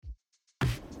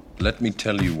Let me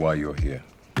tell you why you're here.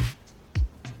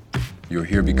 You're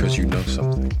here because you know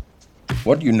something.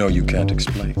 What you know you can't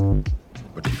explain,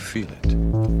 but you feel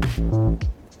it.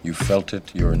 You felt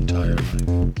it your entire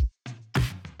life.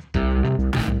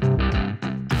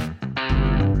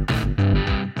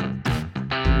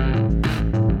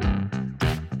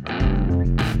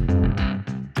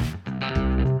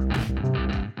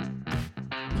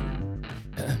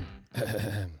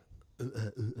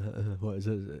 What is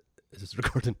it? Is this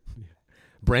recording?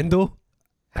 Brendo?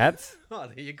 Hats? Oh,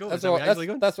 there you go. That's Is that what, what actually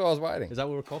going? that's what I was waiting. Is that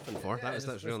what we're coughing for? Yeah,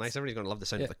 That's real nice. Everybody's going to love the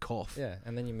sound yeah. of the cough. Yeah,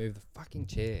 and then you move the fucking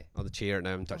chair. Oh, the chair.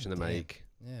 Now I'm touching the damn. mic.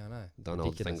 Yeah, I know. Done all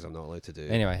the Ridiculous. things I'm not allowed to do.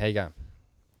 Anyway, how you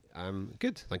going?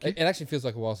 Good. Thank you. It actually feels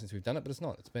like a while since we've done it, but it's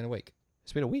not. It's been a week.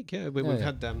 It's been a week, yeah. We've yeah.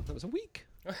 had, that was a week.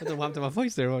 I don't know what happened to my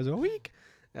voice there. It was a week.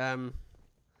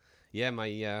 Yeah,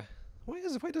 my, why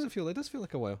does it feel? It does feel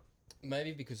like a while.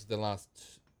 Maybe because the last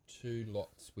two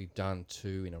lots we've done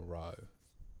two in a row.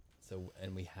 So,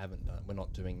 and we haven't done. We're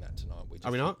not doing that tonight. We're just,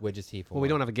 Are we not? We're just here for. Well, we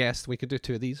don't have a guest. We could do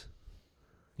two of these.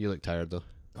 You look tired, though.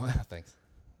 Oh, thanks.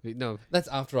 No, That's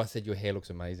after I said your hair looks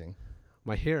amazing.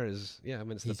 my hair is, yeah, I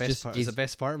mean, it's the He's best just- part. It's the he's-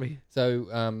 best part of me. So,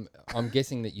 I'm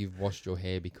guessing that you've washed your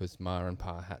hair because Ma and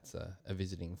Pa Hats are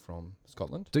visiting from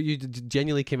Scotland. So you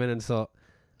genuinely came in and thought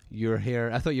your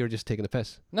hair, I thought you were just taking a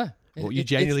piss. No. Well, you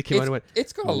genuinely came out and went,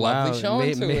 It's got a lovely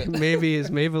shine to it. Maybe it's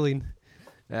Maybelline.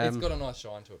 It's got a nice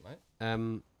shine to it,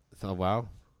 mate. Thought, wow,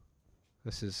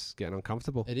 this is getting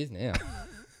uncomfortable. It is now.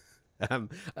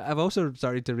 I've also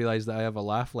started to realise that I have a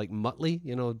laugh like Muttley,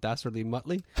 dastardly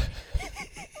Muttley.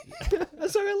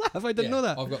 That's how I laugh. I didn't know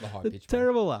that. I've got the high The pitch.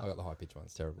 terrible one. laugh. I've got the high pitch one.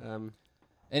 It's terrible.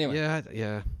 Anyway.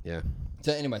 Anyway. Yeah.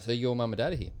 So anyway, so your mum and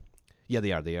dad are here. Yeah,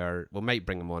 they are. We might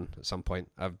bring them on at some point.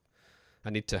 I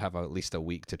need to have at least a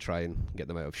week to try and get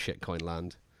them out of shitcoin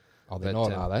land. Oh, they're But,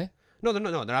 not, are they? No, they're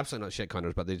not. No, they're absolutely not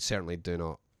shitcoiners, but they certainly do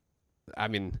not. I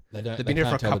mean, They don't. they've been here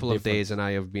for a couple of days, and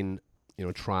I have been,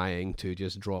 trying to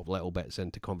just drop little bits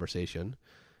into conversation.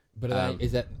 But are they,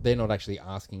 is that they're not actually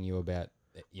asking you about?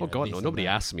 Oh God, this no! and Nobody that?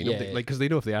 asks me. Yeah, Nobody, because they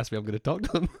know if they ask me, I'm going to talk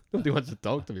to them. Nobody wants to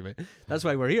talk to me, mate. That's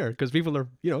why we're here, because people are,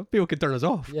 people can turn us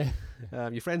off. Yeah.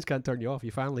 Your friends can't turn you off.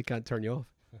 Your family can't turn you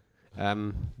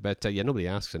off. But nobody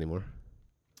asks anymore.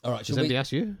 All right. Does anybody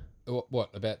ask you? What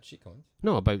about shitcoins?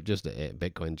 No, about just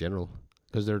Bitcoin in general.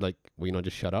 Because they're like, well,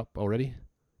 just shut up already.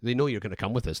 They know you're going to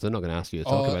come with this. They're not going to ask you to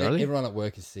talk about it, are they? Everyone at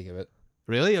work is sick of it.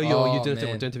 Really? You Oh, don't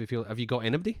man. to feel? Have you got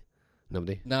anybody?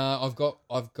 Nobody. No,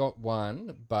 I've got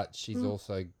one, but she's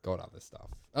also got other stuff.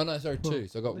 Oh no, sorry, two.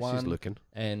 So I got She's one, looking.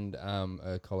 and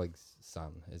a colleague's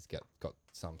son has got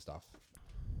some stuff.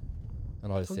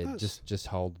 And I just said, just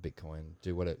hold the Bitcoin,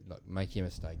 do whatever, like make your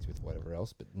mistakes with whatever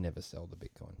else, but never sell the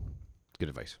Bitcoin. Good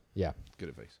advice. Yeah. Good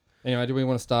advice. Anyway, do we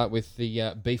want to start with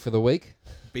the beef of the week?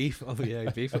 Beef. Oh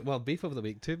yeah, beef. Well, beef of the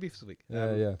week. 2 beefs a week.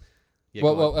 Yeah. Yeah,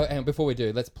 go on. And before we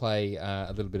do, let's play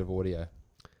a little bit of audio.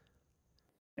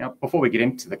 Now, before we get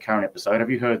into the current episode, have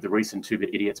you heard the recent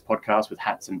 2-Bit Idiots podcast with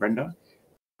Hats and Brenda?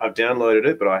 I've downloaded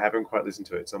it, but I haven't quite listened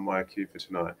to it. It's on my queue for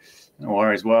tonight. No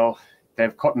worries. Well,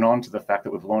 they've cottoned on to the fact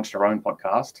that we've launched our own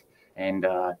podcast, and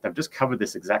they've just covered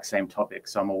this exact same topic.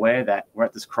 So I'm aware that we're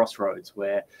at this crossroads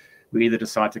where we either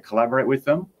decide to collaborate with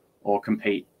them or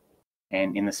compete.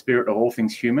 And in the spirit of all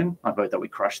things human, I vote that we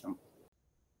crush them.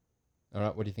 All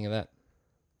right, what do you think of that?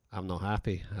 I'm not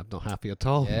happy. I'm not happy at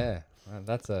all. Yeah, well,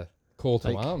 that's a call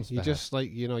to arms. You perhaps. just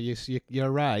you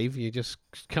arrive. You just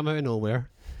come out of nowhere.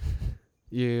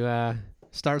 You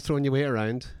start throwing your weight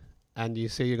around, and you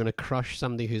say you're going to crush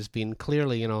somebody who's been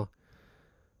clearly,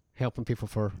 helping people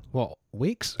for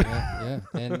weeks. yeah,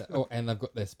 and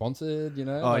they're sponsored,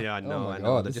 Oh yeah, I know. my I know.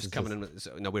 God, They're this just is coming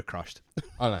in. No, we're crushed.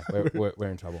 Oh no, we're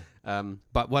in trouble.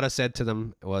 But what I said to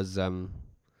them was, I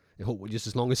hope just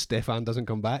as long as Stefan doesn't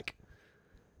come back,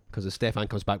 because if Stefan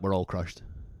comes back, we're all crushed.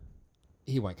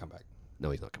 He won't come back.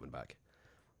 No, he's not coming back.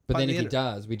 But But then the if he inter-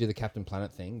 does, we do the Captain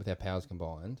Planet thing with our powers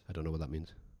combined. I don't know what that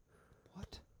means.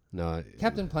 What? No,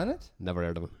 Captain Planet? never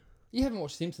heard of him. You haven't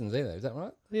watched Simpsons either, is that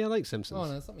right? Yeah, I like Simpsons. Oh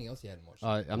no, something else you hadn't watched.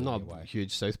 I'm not Anyway. a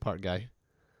huge South Park guy.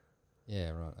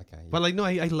 Yeah, right. Okay. Yeah. But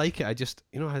I like it. I just,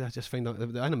 I just find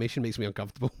that the animation makes me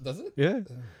uncomfortable. Does it? Yeah.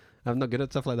 I'm not good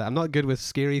at stuff like that. I'm not good with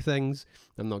scary things.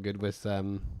 I'm not good with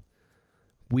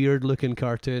weird looking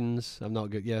cartoons. I'm not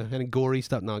good. Yeah, any gory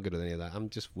stuff. Not good at any of that. I'm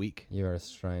just weak. You're a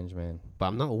strange man. But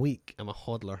I'm not weak. I'm a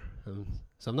hodler.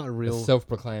 So I'm not a A real.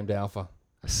 self-proclaimed alpha.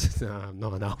 No, I'm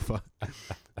not an alpha.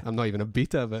 I'm not even a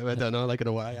beta, but I don't know. I don't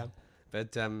know what I am.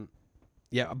 But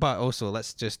yeah. But also,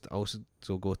 let's just also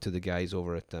go to the guys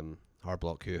over at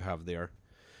Harblock who have their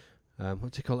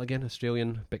what's it called again?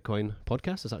 Australian Bitcoin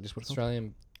podcast. Is that just what it's called?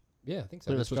 Australian Yeah, I think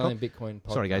so. I think The that's what Australian Bitcoin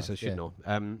podcast. Sorry, guys, I should know.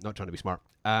 Not trying to be smart.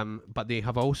 But they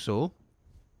have also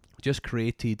just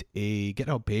created a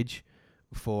GitHub page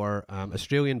for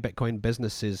Australian Bitcoin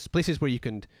businesses, places where you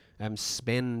can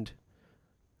spend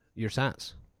your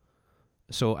sats.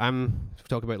 So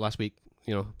talking about last week,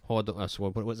 HODL. So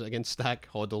what was it again? Stack,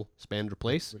 HODL, spend,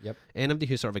 replace. Yep. Anybody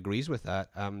who sort of agrees with that,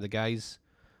 the guys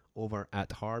over at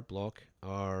Hardblock,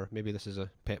 or maybe this is a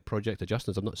pet project of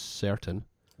Justin's, I'm not certain.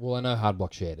 Well, I know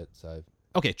Hardblock shared it, so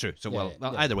Okay, true. So Yeah,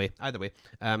 yeah. either way.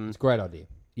 it's a great idea.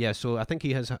 Yeah, so I think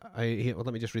he has. Well,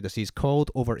 let me just read this. He's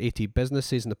called over 80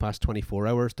 businesses in the past 24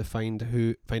 hours to find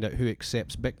out who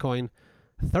accepts Bitcoin.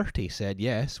 30 said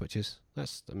yes,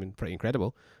 that's pretty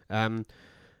incredible. And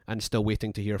still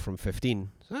waiting to hear from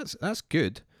 15. So that's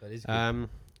good. That is good.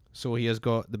 So he has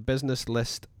got the business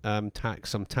list, some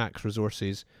tax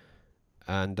resources,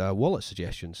 and wallet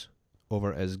suggestions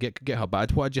over his GitHub.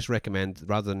 But what I just recommend,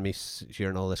 rather than me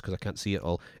sharing all this because I can't see it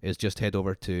all, is just head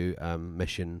over to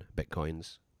Mission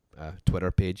Bitcoin's Twitter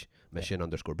page,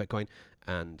 mission_Bitcoin,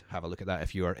 and have a look at that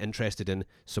if you are interested in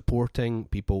supporting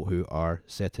people who are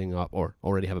setting up or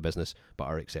already have a business but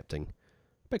are accepting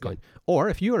Bitcoin. Or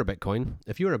if you are a Bitcoin,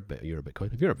 if you are a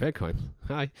Bitcoin,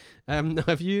 hi.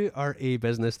 If you are a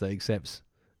business that accepts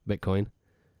Bitcoin,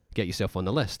 get yourself on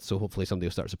the list. So hopefully somebody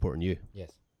will start supporting you.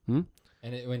 Yes. Hmm?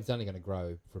 And it's only going to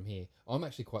grow from here. I'm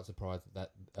actually quite surprised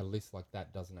that a list like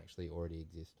that doesn't actually already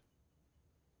exist.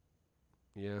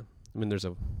 Yeah. I mean, It's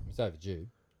overdue.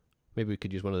 maybe we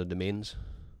could use one of the domains.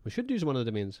 We should use one of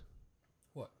the domains.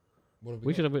 What have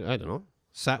We got? should have, I don't know.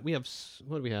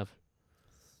 What do we have?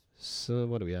 So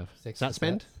what do we have? Sexy Sat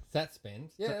spend? Sat spend.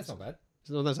 Yeah, that's not bad.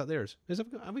 No, that's not theirs.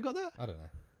 Have we got that? I don't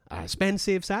know. Spend,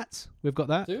 save, sats. We've got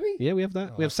that. Do we? Yeah, we have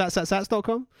that. Oh, We have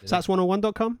satssatsats.com. Did I?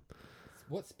 Sats101.com.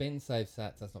 What spend, save,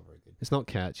 sats? That's not very good. It's not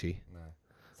catchy. No.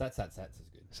 Sats is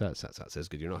good. Sats is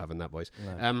good. You're not having that, boys.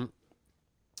 No.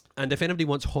 And if anybody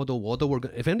wants Hodl Waddle,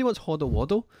 if anybody wants Hodl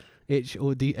Waddle, That's my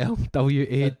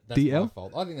HODLWADL,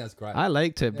 fault. I think that's great. I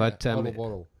liked it, but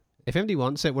waddle. if anybody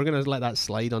wants it, we're going to let that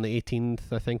slide on the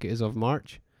 18th, I think it is, of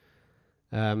March.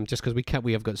 Just because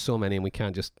we have got so many and we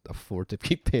can't just afford to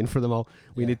keep paying for them all.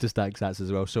 We Yeah. need to stack sats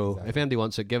as well. So Exactly. if anybody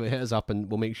wants it, hit us up and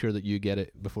we'll make sure that you get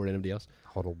it before anybody else.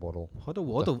 Hoddle waddle. Hodl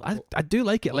Waddle, I do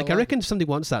like it. I Like, like I reckon if somebody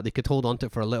wants that, they could hold on to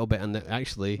it for a little bit and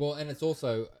actually... Well, and it's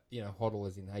also, Hoddle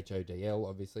is in HODL,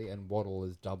 obviously, and waddle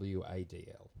is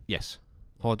WADL. Yes.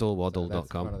 So that's HODLwaddle.com.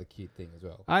 kind of the cute thing as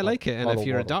well. I like it, and Hoddle if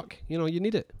you're waddle. a duck, you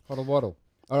need it. Hoddle waddle.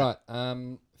 All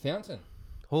right. Fountain.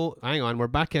 Oh, hang on, we're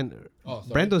back in. Oh,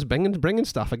 sorry. Brendo's bringing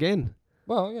stuff again.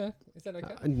 Well, yeah. Is that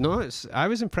okay? No, I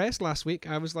was impressed last week.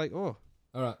 I was like, oh,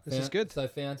 All right. This is good. So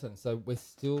Fountain. So we're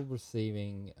still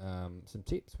receiving some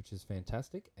tips, which is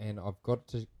fantastic. And I've got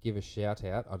to give a shout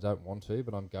out. I don't want to,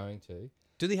 but I'm going to.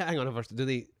 do they hang on first? Do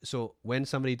they? So when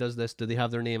somebody does this, do they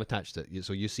have their name attached to it?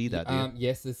 So you see that? Do you?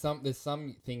 Yes. There's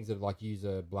some things that are like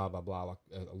user blah blah blah, like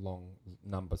a long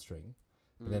number string.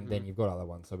 But then you've got other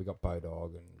ones. So we got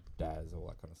Bodog and Daz, all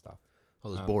that kind of stuff.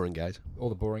 All those boring guys. All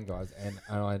the boring guys, and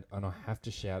I have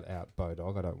to shout out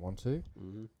Bodog. I don't want to,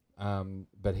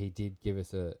 but he did give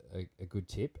us a good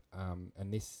tip,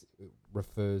 and this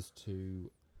refers to.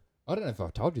 I don't know if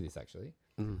I've told you this actually.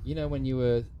 You know when you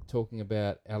were talking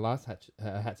about our last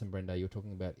Hats and Brendo, you were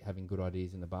talking about having good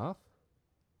ideas in the bath.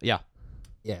 Yeah.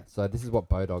 Yeah. So this is what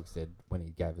Bodog said when he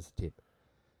gave us a tip.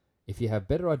 If you have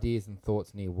better ideas and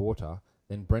thoughts near water,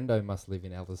 then Brendo must live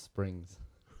in Alice Springs.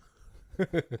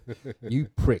 You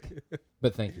prick.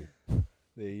 But thank you.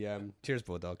 The cheers,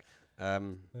 Bulldog.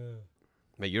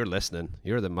 Mate, you're listening.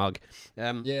 You're the mug.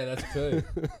 Yeah, that's true.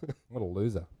 What a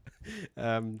loser.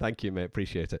 Thank you, mate.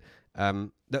 Appreciate it.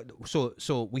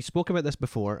 So we spoke about this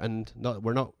before, and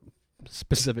we're not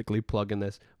specifically plugging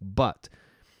this, but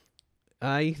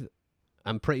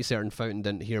I'm pretty certain Fountain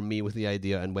didn't hear me with the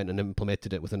idea and went and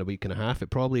implemented it within a week and a half. It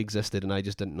probably existed, and I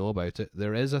just didn't know about it.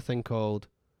 There is a thing called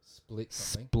Split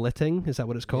something. splitting. Is that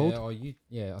what it's called?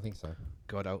 Yeah, I think so.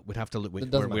 God, we'd have to look. It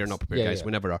doesn't We're matter. not prepared, Yeah, guys. yeah.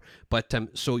 We never are. But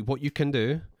so what you can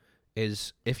do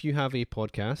is, if you have a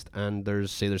podcast and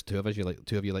there's two of us,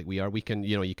 two of you like we are, we can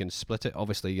you can split it.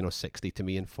 Obviously, 60 to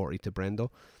me and 40 to Brendo,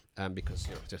 because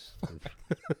just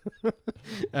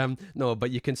no.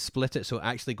 But you can split it so it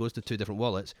actually goes to two different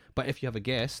wallets. But if you have a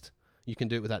guest, you can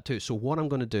do it with that too. So what I'm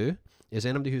going to do is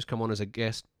anybody who's come on as a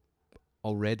guest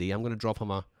already, I'm going to drop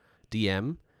him a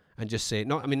DM. And just say,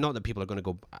 not that people are going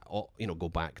to go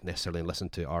back necessarily and listen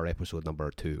to our episode number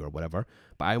 2 or whatever,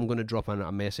 but I'm going to drop in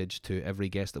a message to every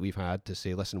guest that we've had to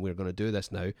say, listen, we're going to do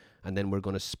this now, and then we're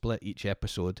going to split each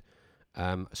episode,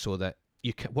 so that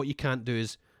what you can't do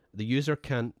is the user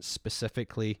can't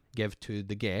specifically give to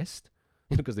the guest.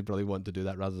 because they probably want to do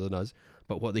that rather than us.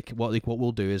 But what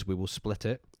we'll do is we will split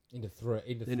it Into three.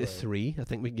 into three. I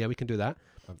think we can do that.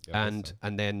 I guess so.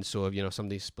 And then so if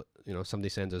somebody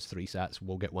sends us 3 sats,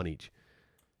 we'll get one each.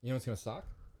 You know what's gonna suck?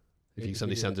 If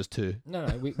somebody sends us 2. No,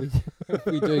 we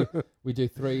we do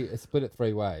split it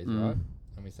 3 ways, right?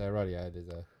 And we say, rightio, there's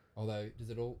a. Although, does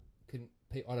it all?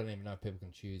 I don't even know if people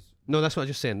can choose. No, that's what I'm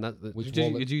just saying. Which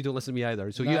You don't listen to me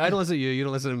either. So No. I don't listen to you. You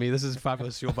don't listen to me. This is a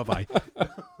fabulous show. Bye bye.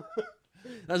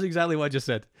 That's exactly what I just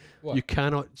said. What?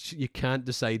 You can't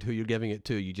decide who you're giving it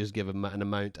to. You just give an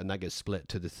amount, and that gets split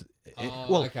to the.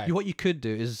 Okay. What you could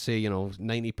do is say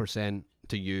 90%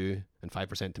 to you and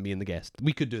 5% to me and the guest.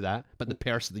 We could do that, but the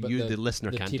person, the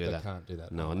listener, can't do tipper that. Can't do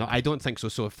that. No, I don't think so.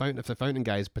 So if the Fountain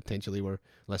guys potentially were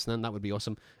listening, that would be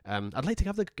awesome. I'd like to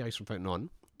have the guys from Fountain on,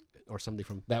 or somebody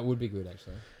from. That would be good,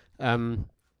 actually.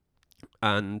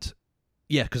 And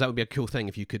yeah, because that would be a cool thing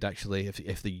if you could actually,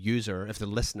 if the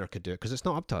listener could do it, because it's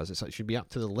not up to us. It should be up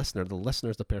to the listener. The listener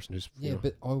is the person who's. Yeah,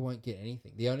 but I won't get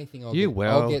anything. The only thing will.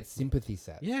 I'll get sympathy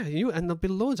sats. Yeah, and there'll be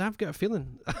loads. I've got a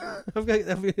feeling. I've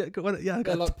got one. Yeah,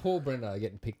 They're like Paul Brenda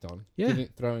getting picked on. Yeah.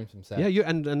 Throwing some sats. Yeah,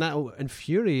 and that'll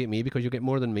infuriate me because you'll get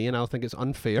more than me, and I'll think it's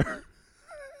unfair.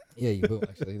 Yeah, you will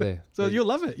actually. There. So Yeah. you'll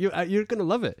love it. You're gonna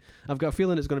love it. I've got a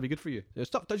feeling it's gonna be good for you.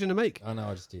 Stop touching the mic. I know.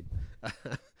 I just did.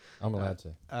 I'm allowed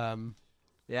to.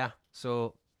 Yeah.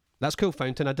 So that's cool,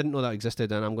 Fountain. I didn't know that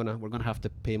existed, and we're gonna have to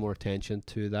pay more attention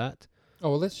to that.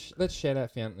 Oh well, let's shout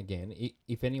out Fountain again.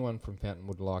 If anyone from Fountain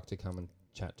would like to come and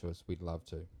chat to us, we'd love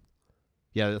to.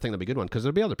 Yeah, I think that'd be a good one because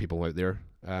there'll be other people out there.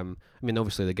 I mean,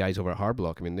 obviously the guys over at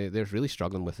Hardblock. I mean, they're really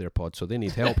struggling with their pod, so they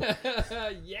need help.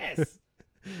 Yes.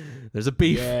 There's a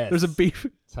beef. Yes. There's a beef.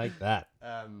 Take that.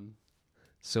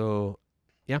 So,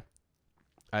 yeah,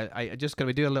 I just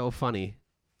gonna do a little funny.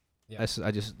 Yeah.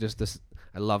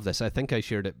 I love this. I think I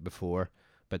shared it before,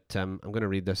 but I'm gonna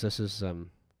read this. This is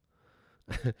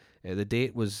the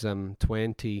date was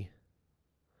 20.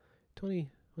 What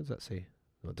does that say?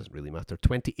 Well, it doesn't really matter.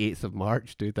 28th of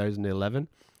March 2011.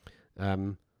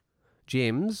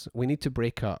 James, we need to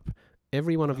break up.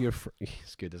 Every one of your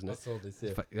it's good, isn't it? That's all this.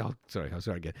 Yeah. Oh,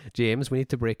 sorry again. James, we need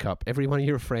to break up. Every one of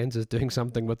your friends is doing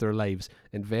something with their lives,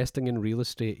 investing in real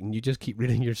estate, and you just keep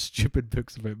reading your stupid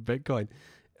books about Bitcoin.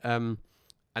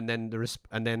 And then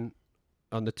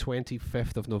on the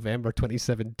 25th of November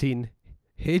 2017,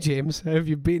 hey James, how have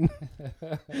you been?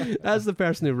 That's the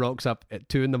person who rocks up at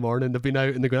 2 a.m. They've been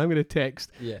out and they go, I'm going to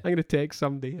text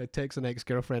somebody. I text an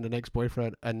ex-girlfriend, an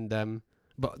ex-boyfriend, and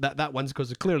but that one's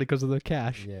clearly because of the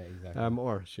cash. Yeah, exactly.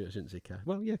 Or I shouldn't say cash.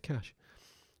 Well, yeah, cash,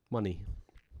 money.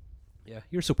 Yeah,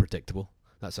 you're so predictable.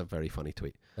 That's a very funny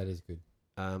tweet. That is good.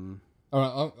 All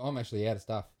right, I'm actually out of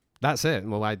stuff. That's it.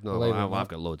 Well, I've Believe it or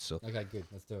got not. loads. So, Okay, good.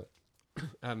 Let's do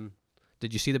it.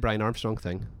 did you see the Brian Armstrong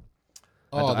thing?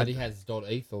 Oh, that he has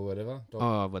 .eth or whatever.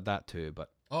 Oh, but that too.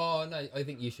 But Oh no, I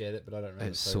think you shared it, but I don't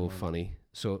remember. it's so funny.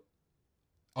 So,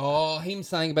 Oh, him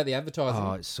saying about the advertising.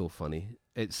 it's so funny.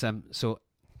 It's so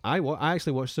I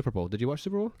actually watched Super Bowl. Did you watch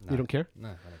Super Bowl? No. You don't care? No,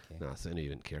 I don't care. No, I knew you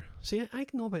didn't care. See, I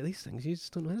know about these things. You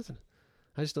just don't know anything.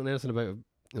 I just don't know anything about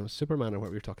Superman or what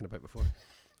we were talking about before.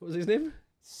 What was his name?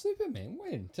 Superman,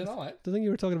 when? Tonight? The thing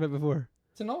you were talking about before.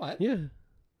 Tonight? Yeah.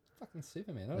 Fucking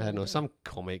Superman. I don't know, some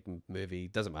comic movie,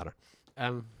 doesn't matter.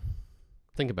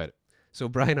 Think about it. So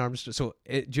Brian Armstrong. So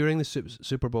during the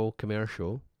Super Bowl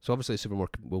commercial. So obviously the Super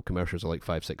Bowl commercials are like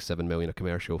 5, 6, 7 million a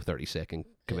commercial, 30-second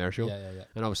commercial. Yeah.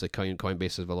 And obviously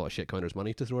Coinbase has a lot of shitcoiners'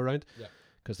 money to throw around. Yeah.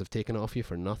 Because they've taken it off you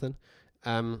for nothing.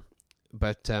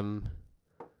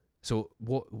 So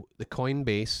what the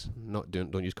Coinbase,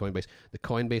 don't use Coinbase. The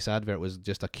Coinbase advert was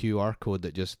just a QR code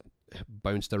that just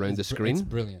bounced around the screen. It's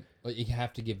brilliant. Like, you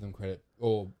have to give them credit,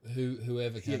 or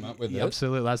whoever came up with it.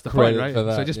 Absolutely, that's the Credit point, right? for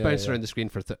that, So it just yeah, bounced yeah. around the screen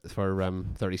for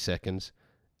 30 seconds,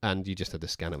 and you just had to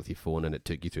scan it with your phone, and it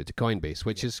took you through to Coinbase,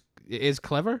 which is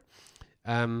clever,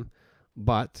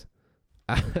 but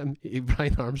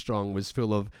Brian Armstrong was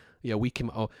full of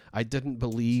I didn't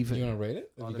believe. Do you want to read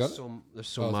it? Have you got it? There's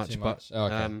so it's much, too but much.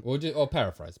 Okay. I'll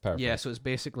paraphrase. yeah, so it's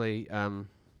basically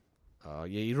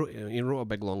he wrote a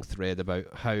big long thread about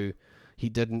how he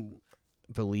didn't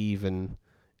believe in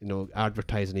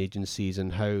advertising agencies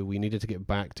and how we needed to get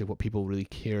back to what people really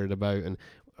cared about, and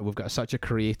we've got such a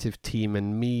creative team,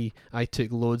 and I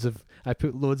put loads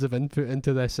of input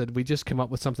into this, and we just came up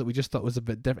with something we just thought was a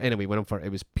bit different. Anyway, went on for it.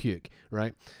 It was puke,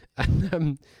 right?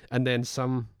 And then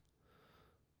some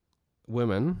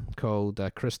woman called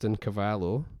Kristen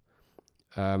Cavallo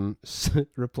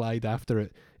replied after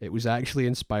it. It was actually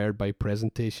inspired by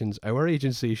presentations our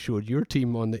agency showed your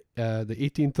team on the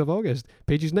 18th of August,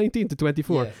 pages 19 to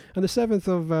 24, Yes. and the 7th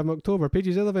of October,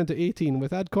 pages 11 to 18,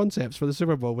 with ad concepts for the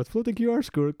Super Bowl with floating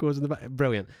QR codes in the back.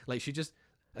 Brilliant. Like, she just,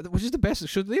 which is the best.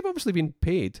 So they've obviously been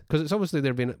paid, because it's obviously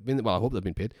they've been. Well, I hope they've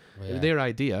been paid. Well, yeah. Their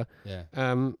idea. Yeah.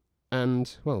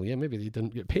 And well, yeah, maybe they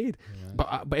didn't get paid, Yeah.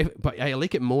 but I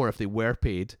like it more if they were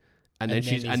paid, and then And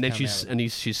she's then and then he's she's come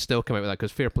and she's still come out with that,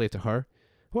 because fair play to her.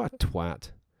 What a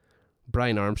twat.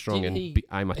 Brian Armstrong Did and he-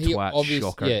 I'm a he twat obvious-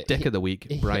 shocker. yeah, Dick he- of the week,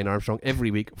 he- Brian Armstrong,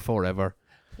 every week, forever.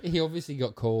 He obviously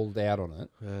got called out on it.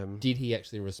 Um, Did he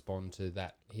actually respond to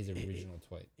that, his original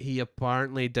tweet? he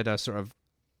apparently did a sort of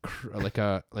like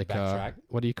a Backtrack?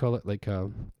 what do you call it? Like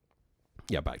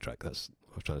yeah, backtrack. That's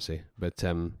what I was trying to say.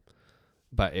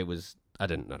 But it was I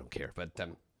don't care. But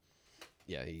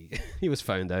yeah, he was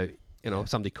found out. You know, Yeah.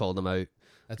 somebody called him out.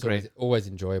 That's Great. always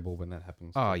enjoyable when that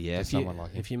happens. Oh to yeah, if someone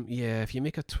like him. if you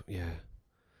make a yeah.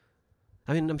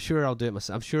 I mean, I'm sure I'll do it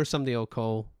myself. I'm sure somebody will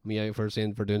call me out for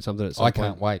doing something at some I point.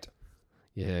 can't wait.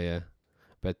 Yeah.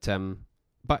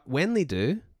 But when they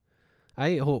do,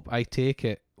 I hope I take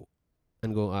it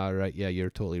and go, right, yeah, you're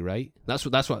totally right. That's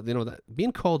what you know. That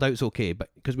being called out is okay, but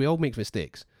because we all make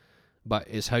mistakes, but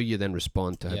it's how you then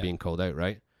respond to Yeah. being called out,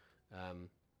 right?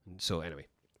 So anyway,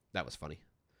 that was funny.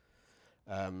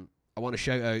 I want to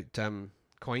shout out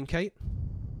CoinKite.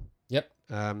 Yep.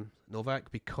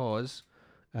 Novak, because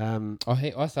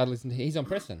I started listening to. He's on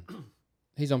Preston.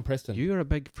 He's on Preston. you're a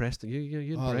big Preston.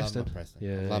 You're I Preston. love my Preston.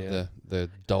 Yeah, I love yeah. the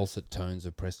dulcet tones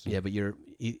of Preston. Yeah, but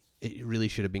it really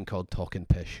should have been called Talking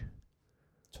Pish.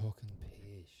 Talking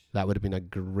pish. That would have been a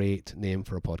great name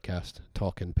for a podcast.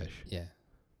 Talking Pish. Yeah,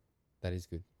 that is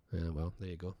good. Yeah, well, there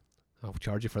you go. I'll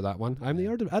charge you for that one. I'm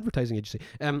Yeah. the advertising agency.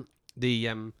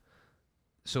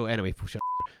 So anyway,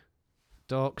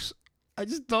 docs. I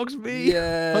just docs me.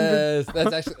 Yes,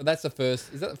 that's the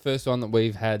first. Is that the first one that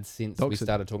we've had since we Docs-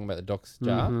 started talking about the docs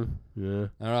jar? Mhm. Yeah.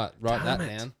 All right, write Damn that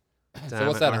it. down. Damn So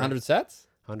what's it, that? alright. 100 sats?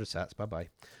 100 sats. Bye bye.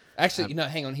 Actually,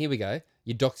 hang on. Here we go.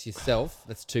 You dox yourself.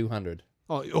 That's 200.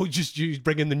 Oh, just you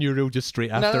bring in the new rule just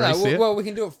straight No, after no, I no. say it. Well, we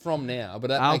can do it from now, but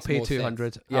that I'll makes pay more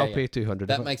 200. sense. Yeah, I'll yeah. pay 200.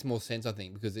 That makes more sense, I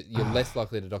think, because you're less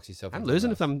likely to dox yourself. I'm than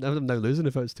losing if someone I'm now losing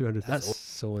if it's 200. That's That's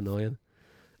so annoying.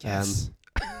 else.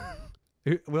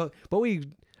 Well, but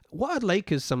what I'd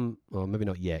like is some, well, maybe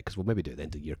not yet, because we'll maybe do it at the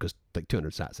end of the year, because like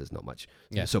 200 sats is not much.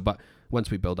 Yeah. So, but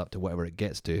once we build up to whatever it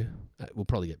gets to, we'll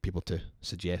probably get people to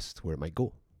suggest where it might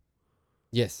go,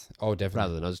 Yes. Oh, definitely.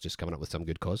 rather than us just coming up with some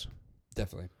good cause.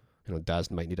 Definitely. You know, Daz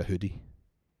might need a hoodie.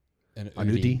 An An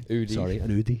hoodie. Oodie. Sorry,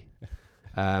 an hoodie.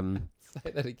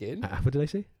 Say that again. What did I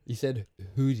say? You said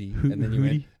hoodie, Ho- and then you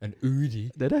hoodie. went an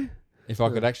oodie. Did I? If I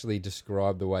could actually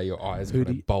describe the way your eyes are going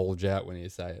to Hoodie. bulge out when you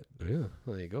say it. Yeah.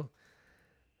 There you go.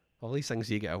 All these things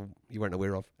you weren't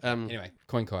aware of. Anyway,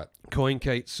 CoinKite.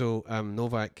 CoinKite. So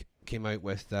Novak came out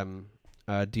with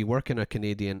do you work in a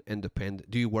Canadian independent?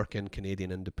 Do you work in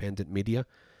Canadian independent media?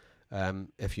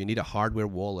 If you need a hardware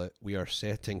wallet, we are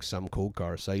setting some cold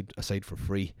car aside for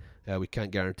free. We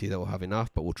can't guarantee that we'll have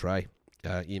enough, but we'll try.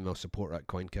 Email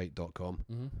support@coinkite.com.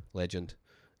 Mm-hmm. Legend.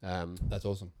 That's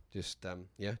awesome.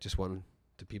 Just one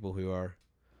to people who are.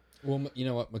 Well, you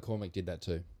know what? McCormick did that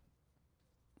too.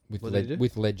 With What did he do?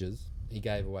 with ledgers, he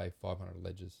gave away 500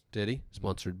 ledgers. Did he?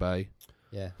 Sponsored by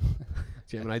Yeah.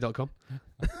 Gemini.com.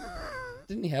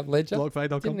 Didn't he have Ledger?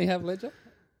 Blogfy.com. Didn't he have Ledger?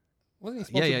 Wasn't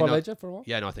he Yeah, sponsored yeah, by no. Ledger for a while?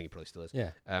 Yeah, no, I think he probably still is.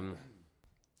 Yeah.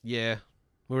 Yeah,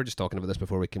 we were just talking about this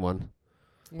before we came on.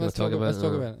 Let's talk talk about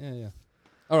about it. Yeah.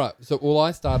 All right. So,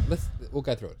 we'll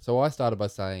go through it. So I started by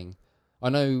saying, I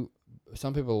know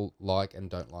some people like and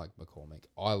don't like McCormick.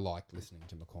 I like listening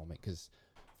to McCormick because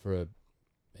for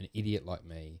an idiot like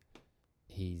me,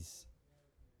 he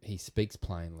speaks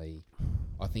plainly.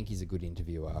 I think he's a good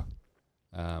interviewer,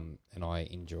 and I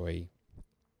enjoy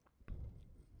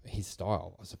his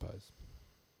style, I suppose.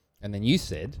 And then you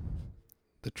said,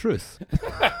 The truth.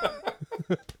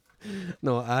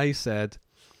 No, I said.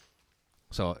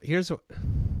 So here's what.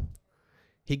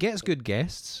 He gets good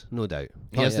guests, no doubt.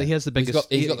 He has the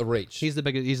biggest. He's got the reach. He's the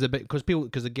biggest. He's the big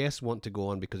because the guests want to go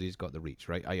on because he's got the reach,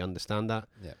 right? I understand that.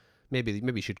 Yeah. Maybe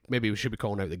we should be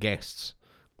calling out the guests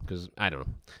because I don't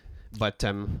know, but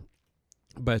I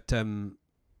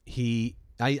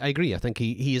agree. I think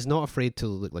he is not afraid to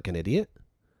look like an idiot,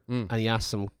 and he asks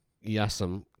some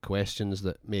questions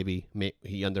that maybe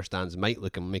he understands might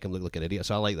make him look like an idiot.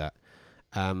 So I like that.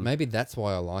 Maybe that's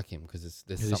why I like him because there's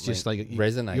 'cause something it's just like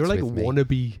resonates. you're like with me.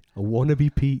 a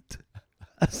wannabe Pete.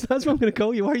 That's what I'm gonna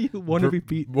call you. Why are you wannabe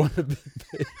Pete? Wannabe.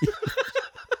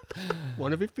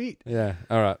 Wannabe Pete. Yeah.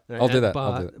 All right. I'll do that.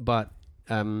 But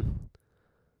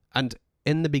And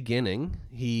in the beginning,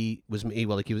 he was a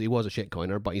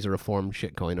shitcoiner, but he's a reformed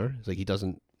shitcoiner. It's like he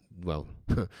doesn't. Well,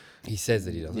 He says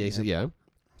that he doesn't. yeah.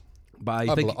 But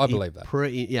I think believe that.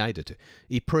 I do too.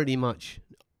 He pretty much,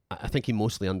 I think he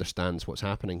mostly understands what's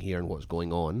happening here and what's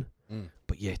going on.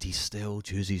 But yet he still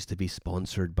chooses to be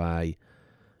sponsored by,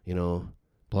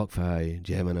 BlockFi,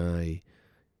 Gemini,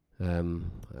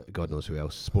 God knows who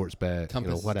else, Sportsbet,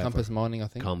 Compass, whatever. Compass Mining, I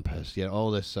think. Compass,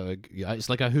 all this. It's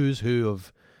like a who's who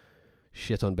of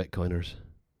shit on Bitcoiners,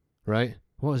 right?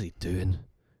 What is he doing?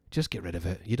 Just get rid of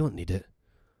it. You don't need it.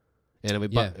 Anyway,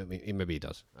 but I mean, maybe he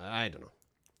does. I don't know.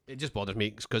 It just bothers me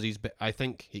because I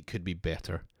think he could be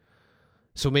better.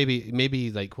 So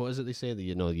maybe like, what is it they say that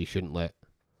you shouldn't let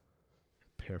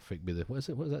perfect be the what is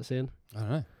that saying? I don't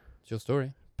know. It's your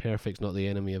story. Perfect's not the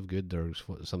enemy of good, or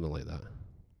something like that.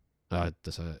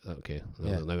 Okay.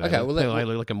 Yeah. Now Okay. I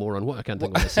look like a moron. What I can't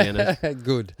think of what the saying is.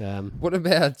 Good. What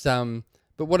about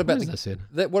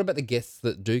the guests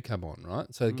that do come on,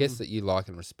 right? So the guests that you like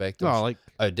and respect. Like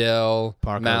Odell,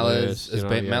 Parker Mallers Lewis,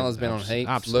 Mallers been on heaps.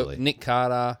 Absolutely. Nick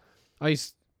Carter.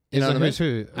 He's know what I mean?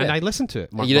 who, and Yeah. I listen to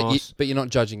it. Mark But Moss. you're not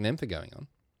judging them for going on.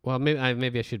 Well,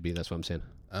 maybe I should be. That's what I'm saying.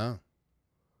 Oh,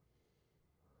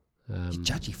 you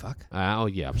judgy fuck.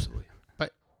 Yeah, absolutely.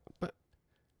 But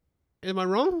am I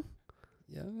wrong?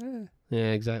 Yeah.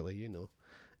 Yeah, exactly. You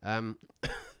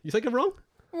think I'm wrong?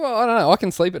 Well, I don't know. I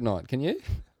can sleep at night. Can you?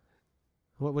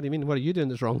 What do you mean? What are you doing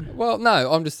that's wrong? Well,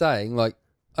 no. I'm just saying. Like,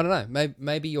 I don't know.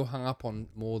 Maybe you're hung up on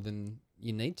more than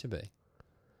you need to be.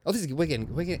 Oh, we're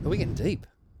getting deep.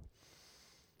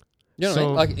 You know what I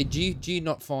mean? Like, do you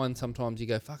not find sometimes you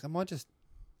go, fuck, am I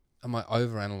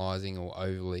overanalyzing or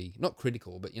overly not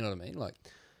critical, but you know what I mean? Like,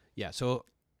 yeah. So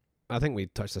I think we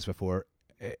touched this before.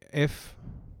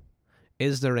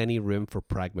 Is there any room for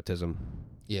pragmatism?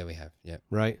 yeah, we have. Yeah.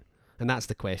 Right? And that's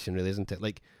the question, really, isn't it?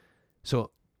 Like,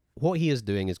 so what he is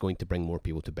doing is going to bring more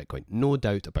people to Bitcoin, no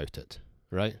doubt about it.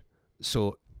 Right?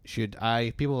 So should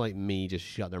people like me just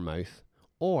shut their mouth,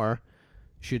 or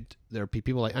should there be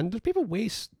people and there's people way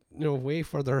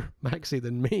further maxi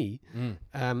than me,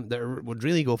 that would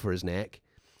really go for his neck.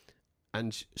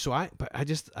 And so I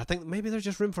think maybe there's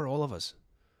just room for all of us.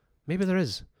 Maybe there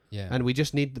is. Yeah. And we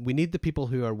need the people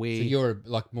who are way. So you're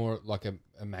more like a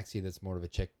maxi that's more of a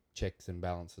checks and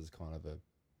balances kind of a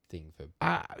thing for.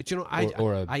 I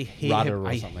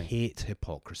hate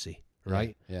hypocrisy.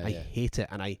 Right? Yeah. I hate it,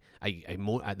 and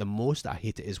at the most I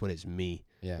hate it is when it's me.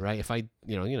 Yeah. Right? If I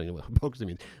what hypocrisy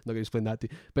means, I'm not going to explain that to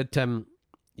you. But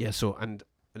yeah. So and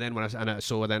then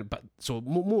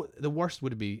the worst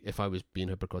would be if I was being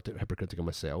hypocritical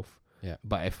myself. Yeah.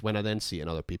 But when I then see it in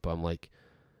other people, I'm like,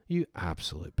 you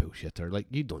absolute bullshitter. Like,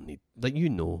 you don't need,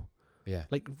 Yeah.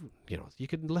 like, you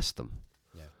could list them.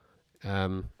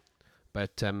 Yeah.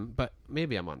 But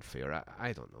maybe I'm unfair.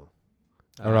 I don't know.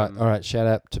 All right. Shout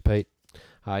out to Pete.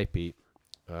 Hi, Pete.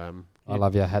 I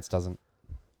love you. Hats doesn't.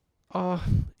 Oh,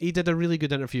 he did a really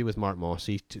good interview with Mark Moss.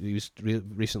 He was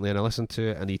recently, and I listened to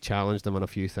it, and he challenged him on a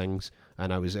few things,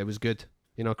 and it was good.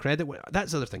 Credit.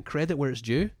 That's the other thing. Credit where it's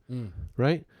due.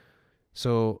 Right.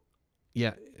 So,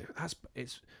 yeah,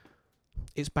 it's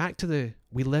back to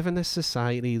we live in this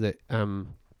society that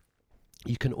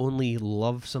you can only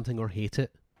love something or hate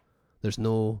it. There's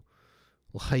no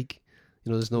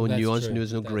there's no nuance,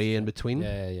 there's no grey in between.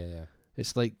 Yeah.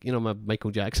 It's like, my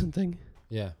Michael Jackson thing.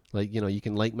 Yeah. Like, you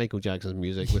can like Michael Jackson's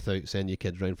music without sending your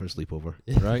kids round for a sleepover,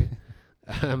 right?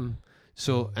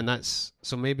 So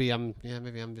maybe I'm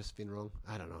just being wrong.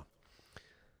 I don't know.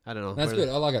 That's good.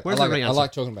 I like it. I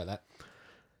like talking about that.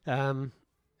 How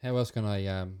else can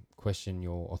I question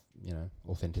your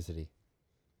authenticity?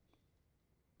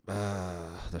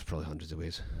 There's probably hundreds of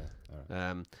ways. Yeah.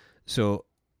 All right. So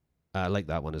I like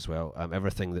that one as well.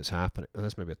 Everything that's happening.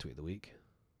 That's maybe a tweet of the week.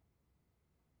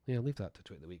 Yeah, leave that to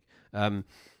tweet of the week.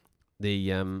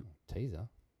 Teaser.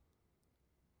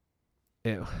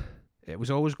 It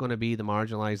was always going to be the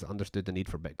marginalized that understood the need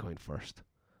for Bitcoin first.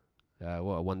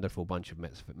 What a wonderful bunch of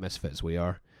misfits we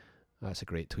are. That's a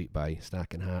great tweet by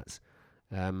Stacking Hats.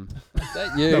 Is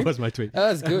that you? That was my tweet. Oh,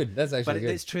 that's good. That's actually but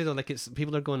good. It's true though. Like,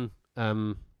 people are going,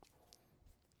 oh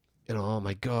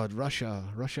my God, Russia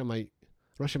might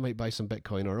buy some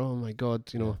Bitcoin, or oh my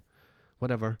God,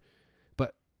 whatever.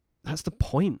 But that's the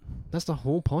point. That's the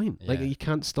whole point. Yeah. Like, you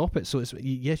can't stop it. So it's,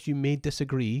 yes, you may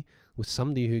disagree with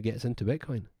somebody who gets into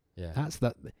Bitcoin. Yeah. That's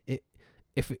that.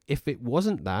 If it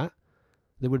wasn't that,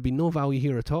 there would be no value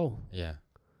here at all. Yeah.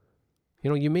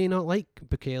 You may not like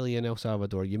Bukele in El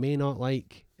Salvador. You may not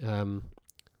like,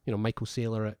 Michael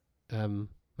Saylor at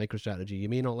MicroStrategy. You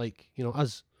may not like,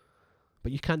 us,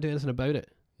 but you can't do anything about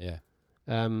it. Yeah.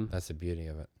 That's the beauty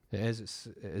of it. It is.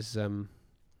 It is.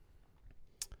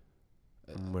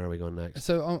 Where are we going next?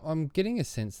 So I'm getting a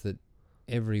sense that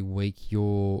every week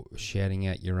you're shouting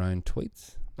out your own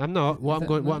tweets. I'm not. What I'm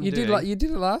doing. You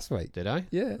did it last week. Did I?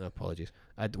 Yeah. No, apologies.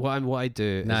 What I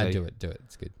do. No, is do it.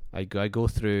 It's good. I go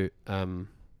through.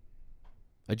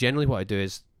 Generally what I do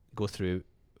is go through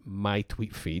my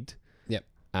tweet feed. Yep.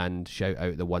 And shout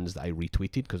out the ones that I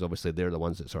retweeted, because obviously they're the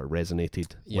ones that sort of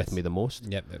resonated with me the most.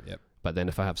 Yep. But then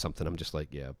if I have something, I'm just like,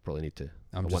 yeah, I probably need to.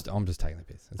 I'm just taking the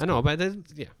piss. I know, but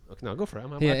yeah. Okay, no, go for it. I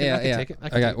can take it.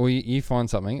 Okay, well, you find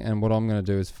something, and what I'm going to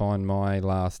do is find my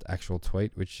last actual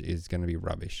tweet, which is going to be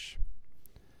rubbish.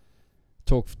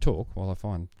 Talk while I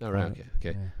find. All right.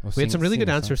 Okay. Yeah. We had some really good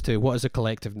answers to what is a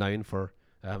collective noun for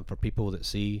people that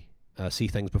see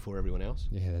things before everyone else.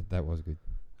 Yeah, that was good.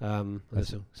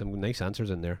 There's some nice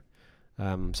answers in there.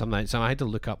 Some I had to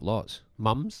look up lots.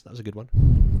 Mums, that was a good one.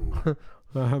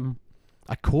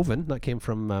 A coven, that came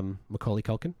from Macaulay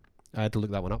Culkin. I had to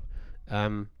look that one up.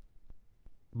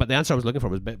 But the answer I was looking for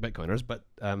was Bitcoiners. But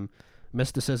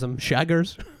mysticism,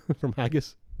 shaggers from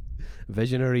Haggis,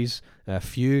 visionaries,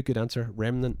 few, good answer.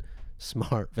 Remnant,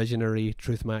 smart, visionary,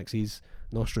 truth maxis,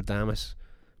 Nostradamus,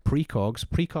 precogs.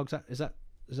 Precogs, is that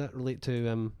relate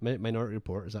to Minority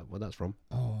Report? Is that what that's from?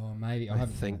 Oh, maybe. I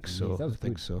think so. I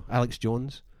think so. Alex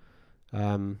Jones.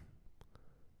 There's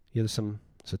some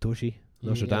Satoshi.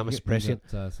 Nostradamus, prescient.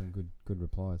 Some good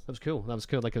replies. That was cool.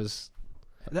 Like it was.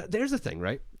 There's the thing,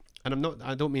 right? And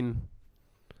I don't mean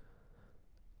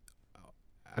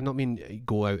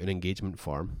go out an engagement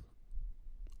farm.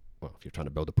 Well, if you're trying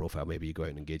to build a profile, maybe you go out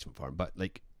an engagement farm. But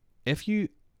like, if you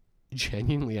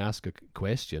genuinely ask a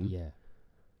question,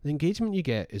 the engagement you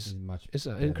get is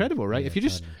incredible, right? If you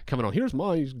just coming on, here's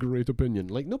my great opinion.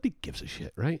 Like, nobody gives a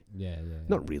shit, right? Yeah.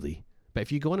 Not really. But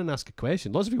if you go on and ask a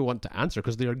question, lots of people want to answer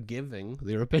because they are giving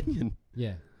their opinion.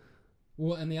 Yeah.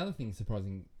 Well, and the other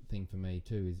surprising thing for me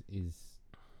too is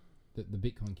that the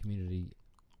Bitcoin community,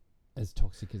 as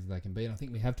toxic as they can be, and I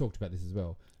think we have talked about this as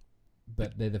well,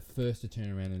 but they're the first to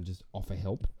turn around and just offer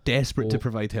help. Desperate to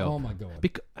provide help. Oh my God.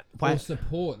 Or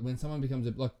support when someone becomes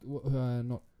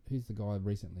who's the guy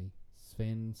recently?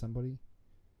 Sven somebody?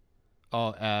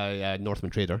 Oh,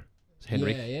 Northman Trader.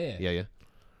 Henry. Yeah.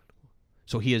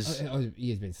 So he is. He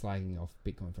has been slagging off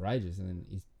Bitcoin for ages, and then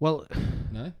he's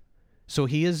no. So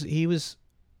he was.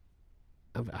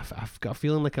 I've got a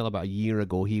feeling like about a year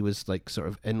ago he was like sort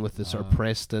of in with the sort of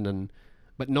Preston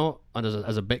but not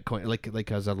as a Bitcoin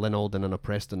like as a Lynn Alden and a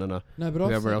Preston and a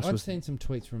whoever else. I've seen some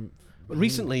tweets from.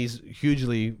 Recently, he's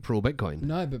hugely pro Bitcoin.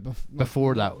 No, but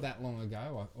before that long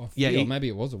ago, I feel maybe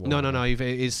it was a while. No.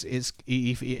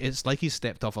 It's like he's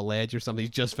stepped off a ledge or something. He's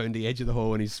just found the edge of the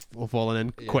hole and he's fallen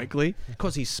in quickly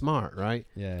because he's smart, right?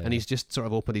 Yeah. And he's just sort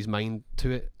of opened his mind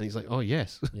to it, and he's like, oh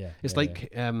yes. Yeah. It's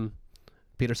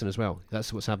Peterson as well.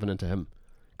 That's what's happening to him.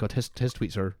 God, his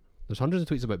tweets are. There's hundreds of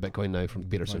tweets about Bitcoin now from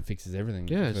Peterson. Fixes everything.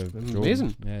 Yeah, it's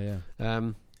amazing.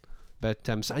 Yeah. But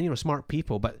smart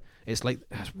people, but it's like,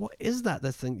 what is that?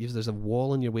 This thing, there's a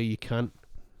wall in your way. You can't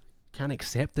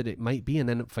accept that it might be, and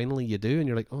then finally you do, and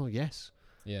you're like, oh yes,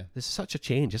 yeah. There's such a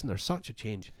change, isn't there? Such a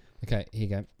change. Okay, here you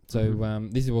go. So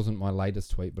this wasn't my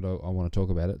latest tweet, but I want to talk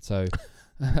about it. So,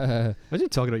 imagine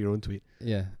talking about your own tweet.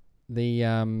 Yeah,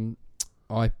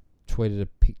 I tweeted a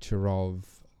picture of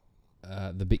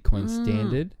the Bitcoin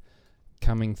standard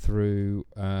coming through.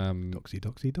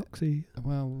 Doxy.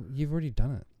 Well, you've already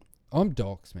done it. I'm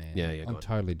doxed, man. Yeah. I'm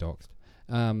totally doxed.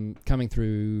 Coming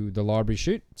through the library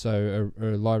chute, so a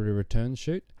library returns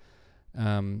chute.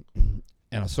 And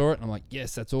I saw it, and I'm like,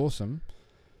 yes, that's awesome.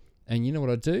 And you know what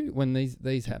I do when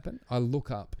these happen? I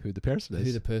look up who the person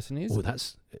is. Oh,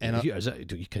 that's. And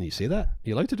can you say that? Are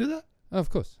you allowed to do that? Oh, of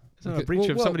course. Is that a breach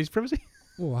of somebody's privacy?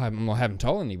 Well, I haven't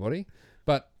told anybody,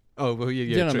 but. Oh well, yeah.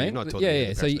 You know what I mean? Not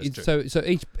So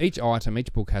each item,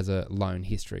 each book has a loan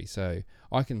history. So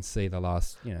I can see the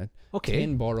last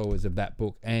 10 borrowers of that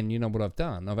book, and you know what I've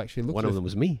done? I've actually looked. One of them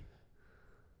was me.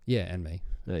 Yeah, and me.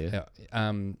 Yeah.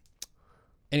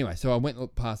 Anyway, so I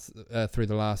went past through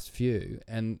the last few,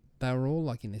 and they were all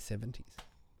like in their 70s.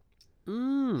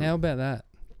 How about that?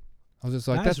 I was just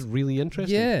like, that's really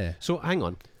interesting. Yeah. So hang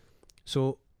on.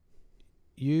 So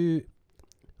you.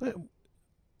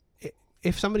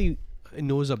 If somebody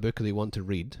knows a book they want to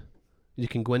read, you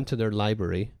can go into their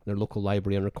local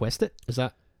library, and request it. Is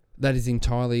that? That is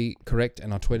entirely correct,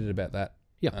 and I tweeted about that.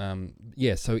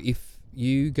 Yeah. So if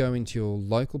you go into your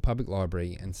local public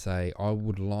library and say, I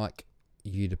would like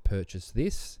you to purchase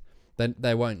this, then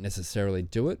they won't necessarily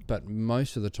do it, but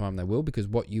most of the time they will, because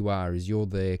what you are is you're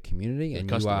their community, and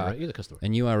you're the customer,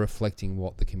 and you are reflecting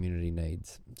what the community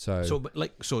needs. So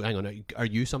hang on. Are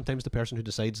you sometimes the person who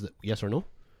decides that yes or no?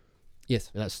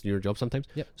 Yes. That's your job sometimes?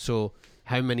 Yep. So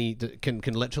How many can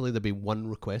literally there be one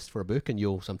request for a book and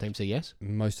you'll sometimes say yes?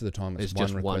 Most of the time, it's It's one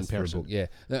just one request for a person. book. Yeah,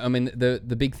 I mean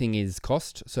the big thing is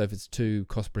cost. So if it's too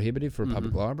cost prohibitive for a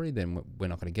public library, then we're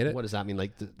not going to get it. What does that mean?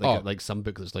 Like like some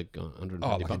book that's like 150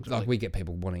 Oh, bucks. like we get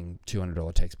people wanting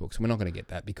 $200 textbooks. We're not going to get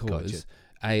that because Gotcha.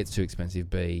 A, it's too expensive.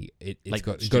 B, it's Like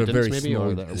got a students very maybe,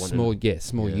 or that are small wanting-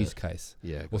 Yeah. use case,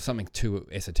 yeah. or something too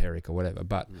esoteric or whatever.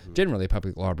 But Mm-hmm. generally, a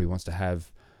public library wants to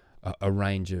have a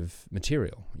range of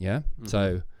material. Yeah, Mm-hmm.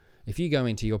 so if you go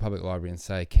into your public library and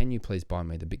say, "Can you please buy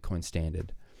me the Bitcoin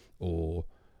Standard," or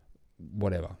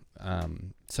whatever,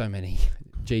 so many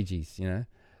GGs, you know.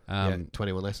 Yeah,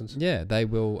 21 lessons. Yeah, they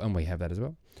will, and we have that as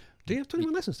well. Do you have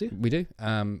 21 lessons? Do you? We do.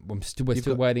 We're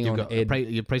still waiting on Ed.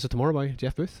 Your price of tomorrow by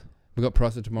Jeff Booth. We got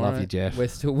Price of Tomorrow. Love you, Jeff. We're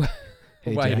still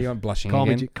Hey, waiting Jeff. on blushing Call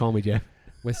again. me Jeff.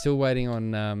 We're still waiting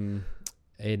on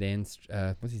Ed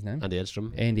what's his name? Andy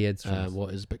Edstrom. Andy Edstrom.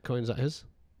 What is Bitcoin? Is that his?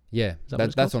 Yeah, that what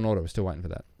it's that's called? on order. We're still waiting for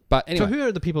that. But anyway, So who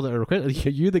are the people that are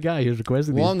requesting? You the guy who's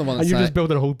requesting well, these, I'm the one and that's you're saying, just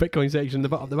building a whole Bitcoin section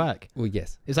up the back. well,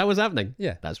 yes, Is that what's happening?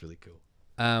 yeah. That's really cool.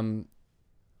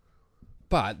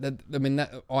 But I'm in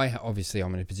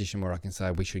a position where I can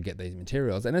say we should get these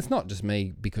materials, and it's not just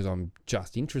me because I'm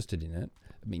just interested in it.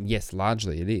 I mean, yes,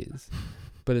 largely it is,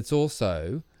 but it's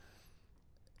also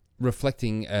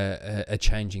reflecting a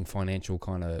changing financial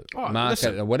kind of market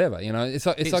listen. or whatever. You know, it's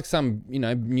like some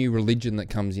new religion that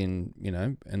comes in,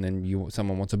 and then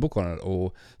someone wants a book on it,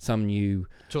 or some new.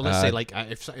 So let's say like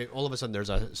if all of a sudden there's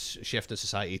a shift in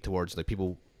society towards like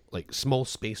people like small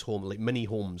space home, like mini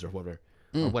homes or whatever.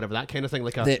 Or whatever, that kind of thing,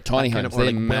 like They're tiny that kind homes, of, or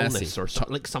they're like massive. wellness or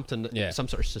something, like something, Yeah. some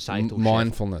sort of societal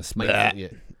mindfulness. shift. Yeah.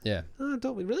 Yeah. Oh,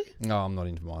 don't we really? No, I'm not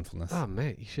into mindfulness. Oh,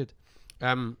 mate, you should.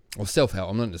 Or self-help.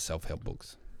 I'm not into self-help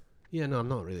books. Yeah, no, I'm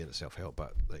not really into self-help,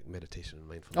 but like meditation and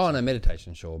mindfulness. Oh, no,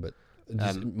 meditation, sure, but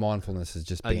just mindfulness is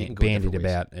just you can go bandied different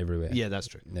ways. about everywhere. Yeah, that's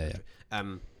true. Yeah,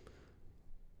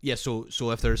 Yeah, so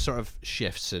if there's sort of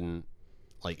shifts in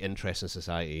like interest in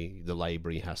society, the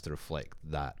library has to reflect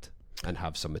that and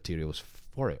have some materials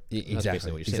for it. That's basically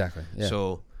exactly. what you're saying. Exactly. Yeah.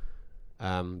 So,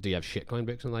 do you have shitcoin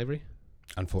books in the library?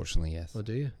 Unfortunately, yes. Oh,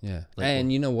 do you? Yeah. Like and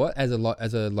what? you know what? As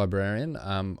a librarian,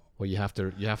 Well, you have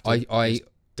to. I it's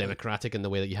democratic in the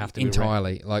way that you have to be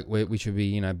entirely like we should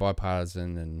be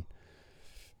bipartisan and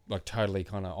like totally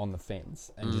kind of on the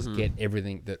fence and just get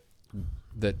everything that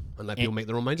and let people make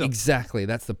their own minds up. exactly.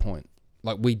 That's the point.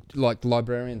 Like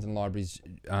librarians and libraries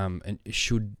and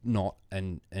should not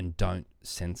and don't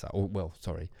censor, or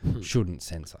shouldn't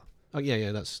censor. Oh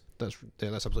yeah, that's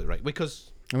absolutely right.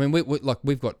 Because I mean,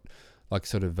 we've got like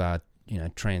sort of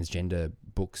transgender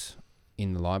books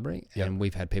in the library, and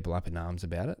we've had people up in arms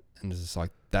about it, and it's just like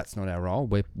that's not our role.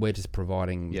 We're just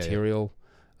providing material.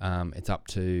 It's up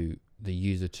to the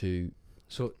user to.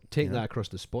 so take that across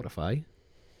to Spotify,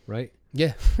 right?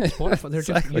 Yeah,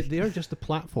 Spotify, they're just the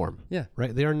platform. Yeah.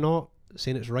 Right. They are not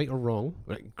saying it's right or wrong.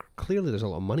 Right? Clearly, there's a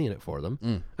lot of money in it for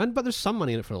them, but there's some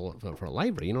money in it for a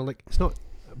library. Like it's not,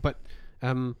 but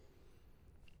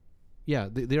yeah,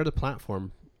 they are the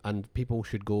platform, and people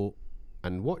should go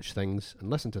and watch things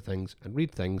and listen to things and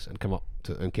read things and come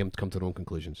to their own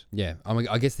conclusions. Yeah. I mean,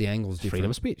 I guess the angle's different. Freedom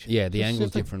of speech. Yeah, the It's angle's the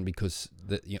same thing. different because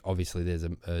obviously there's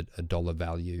a dollar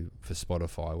value for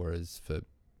Spotify, whereas for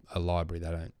a library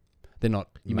they're not.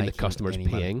 You mean the making customer's any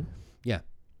money. paying? Yeah.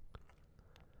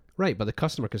 Right, but the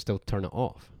customer can still turn it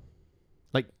off.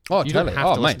 Like, Oh, you totally. don't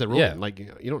have to mate, listen to Rogan. yeah. Like,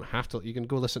 you don't have to. You can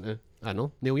go listen to, I don't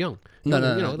know, Neil Young. No.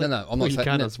 Like, I'm well, not you saying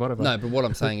can no, on Spotify. no, but what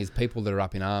I'm saying is people that are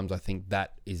up in arms. I think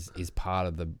that is part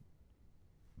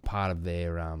of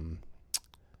their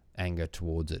anger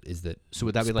towards it is that So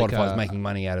would that be Spotify's like making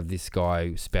money out of this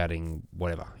guy spouting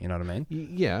whatever. You know what I mean?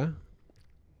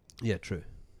 Yeah, true.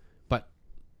 But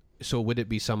so would it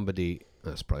be somebody?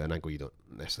 That's probably an angle you don't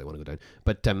necessarily want to go down.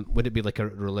 But would it be like a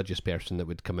religious person that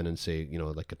would come in and say,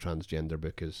 like a transgender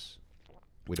book is,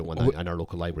 we don't want that in our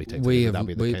local library type thing? Would that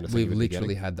be the kind of thing you we've would be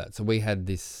literally getting? had that. So we had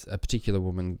a particular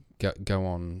woman go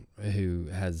on who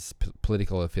has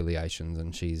political affiliations,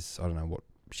 and she's, I don't know what,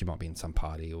 she might be in some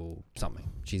party or something.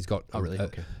 She's got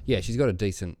Okay. Yeah, she's got a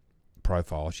decent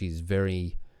profile. She's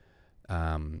very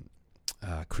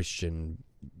Christian,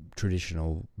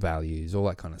 traditional values, all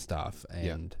that kind of stuff.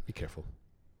 And Be careful.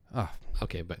 oh,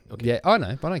 Okay, but okay. yeah, I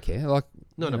know, but I don't care. Like,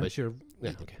 No, you know, but you're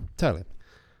okay. totally.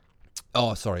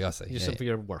 Oh, sorry, I see. Just Yeah, something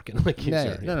you're working like you yeah,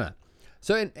 said. no.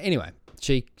 So anyway,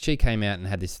 she came out and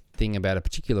had this thing about a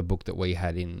particular book that we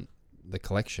had in the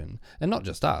collection, and not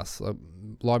just us.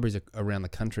 Libraries around the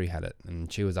country had it,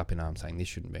 and she was up in arms saying this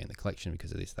shouldn't be in the collection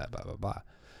because of this, that, blah, blah, blah.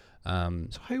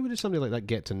 So how would somebody like that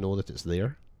get to know that it's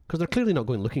there? Because they're clearly not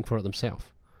going looking for it themselves.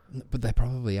 But they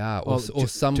probably are. Or, Well, or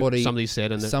somebody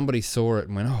said, and somebody saw it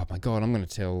and went, "Oh my god, I'm going to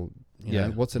tell you Yeah.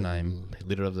 know what's her name,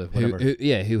 leader of the who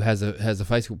whatever. who has a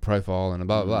Facebook profile and a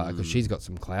blah blah because she's got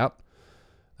some clout."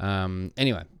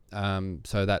 Anyway,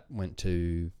 so that went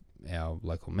to our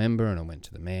local member and it went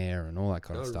to the mayor and all that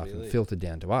kind of Oh, stuff really? and filtered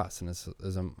down to us. And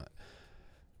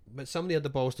But somebody had the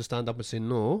balls to stand up and say,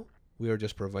 "No, we are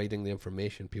just providing the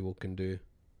information people can do."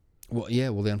 well,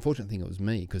 the unfortunate thing, it was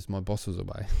me because my boss was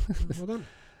away. Well done.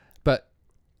 But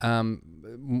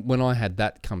when I had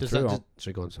that come through,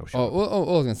 Sorry, go on. So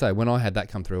all I was gonna say, when I had that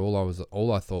come through,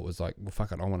 all I thought was like, well,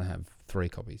 fuck it, I want to have 3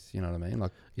 copies. You know what I mean?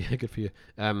 Like, yeah, good for you.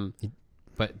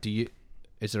 But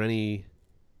is there any?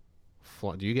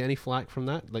 Do you get any flack from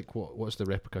that? Like, what's the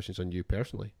repercussions on you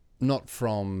personally? not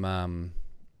from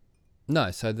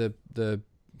no. So the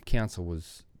council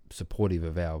was supportive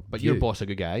of our. But view. your boss a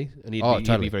good guy, and he'd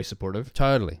Totally. be very supportive.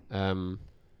 Totally.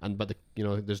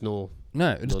 There's no.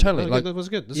 No, it's no, totally no, like that was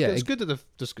good. yeah, It's good that they've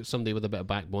just got somebody with a bit of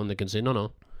backbone that can say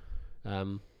no.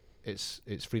 It's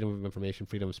freedom of information,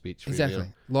 freedom of speech.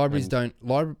 exactly. Libraries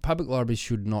public libraries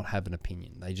should not have an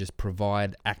opinion. They just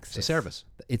provide access. It's a service,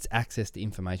 It's access to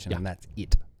information, Yeah. and that's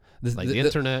it. like the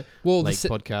internet, well, like the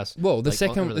podcasts. Well, the like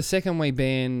second everything. the second we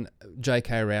ban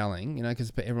J.K. Rowling, you know,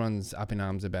 because everyone's up in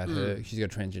arms about her, she's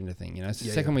got a transgender thing, you know. So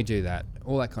the second we do that,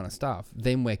 all that kind of stuff,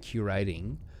 then we're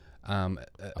curating a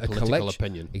political collection.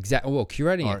 opinion. Exactly. Well,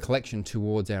 curating Or- a collection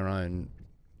towards our own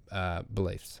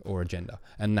beliefs or agenda,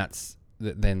 and that's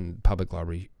then public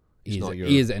library not your-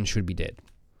 is and should be dead.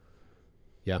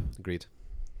 Yeah, agreed.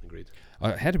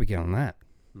 How did we get on that?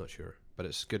 I'm not sure, but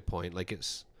it's a good point. Like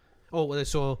it's. Oh, well,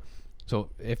 so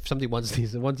if somebody wants a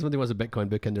Bitcoin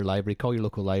book in their library, call your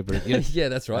local library. Yeah,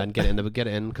 that's right. And get it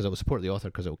in because it will support the author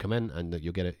because it will come in and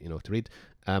you'll get it, to read.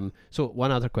 So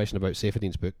one other question about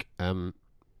Saifuddin's book.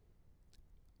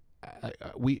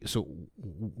 We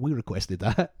requested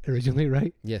that originally,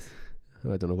 right? Yes.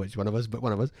 I don't know which one of us, but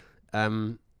one of us.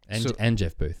 And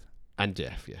Jeff Booth. And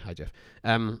Jeff, yeah, hi Jeff.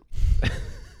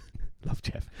 Love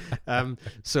Jeff.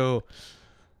 So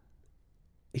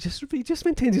he just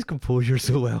maintains his composure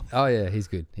so well. Oh yeah, he's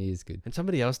good. He is good. And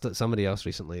somebody else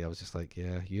recently, I was just like,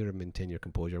 yeah, you maintain your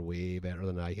composure way better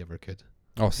than I ever could.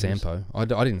 Oh, Sampo. I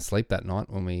didn't sleep that night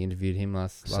when we interviewed him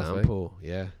last week. Sampo,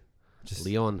 yeah. Just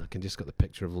Leon, I can just got the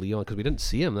picture of Leon because we didn't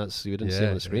see him. We didn't see him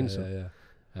on the screen.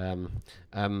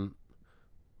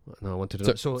 No, I wanted to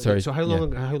know. So how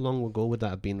long ago would that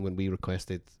have been when we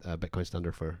requested Bitcoin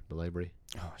Standard for the library?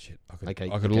 Oh shit! I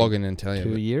could log in and tell you.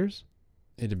 2 years?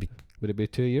 Would it be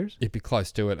 2 years? It'd be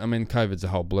close to it. I mean, COVID's a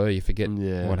whole blur. You forget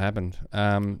Yeah. what happened.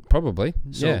 Probably.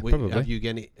 So probably. Have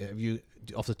you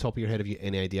off the top of your head, have you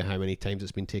any idea how many times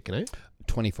it's been taken out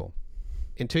 24.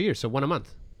 in 2 years? So one a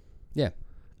month. Yeah.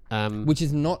 Um, Which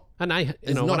is not and I,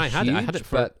 it's when not I had huge, it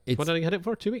for. but it's What did I had it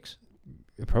for? 2 weeks.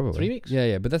 probably 3 weeks?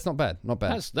 Yeah, but that's not bad. Not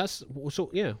bad. That's so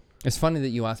yeah. It's funny that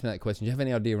you asked me that question. Do you have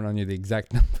any idea when I knew the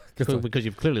exact number? Because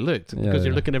you've clearly looked. Yeah, Because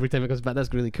you're yeah. looking every time it goes back.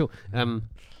 That's really cool.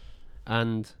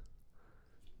 And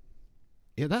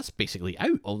yeah, that's basically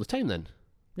out all the time. Then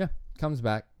comes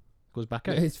back. goes back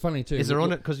out. It's funny too. Is there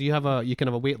on it because you can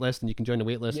have a wait list and you can join a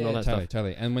wait list and all that stuff.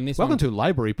 Totally. And when this Welcome one, to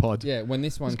Library Pod. yeah, when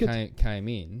this one That's came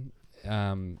in,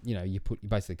 you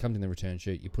basically comes in the return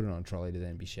chute, you put it on a trolley to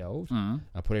then be shelved. Mm.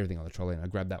 I put everything on the trolley and I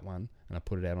grabbed that one and I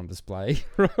put it out on display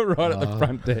right at the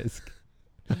front desk.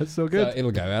 That's so So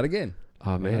it'll go out again.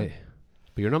 Oh mate,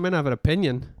 but you're not meant to have an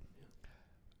opinion.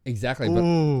 Exactly, but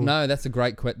no, that's a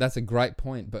great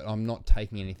point. But I'm not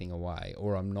taking anything away,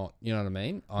 or I'm not. You know what I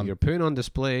mean? You're putting on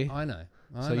display. I know.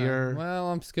 So you're-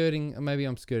 well. I'm skirting. Maybe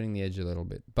I'm skirting the edge a little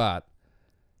bit, but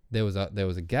there was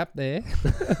a gap there.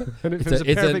 And if It's it's a- a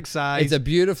it's perfect size, It's a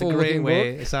beautiful it's a great looking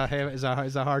way. book.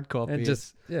 It's a hard copy. And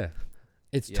just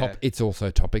it's Yeah. top. It's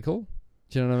also topical.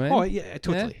 Do you know what I mean? Oh yeah,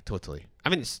 totally. I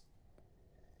mean, it's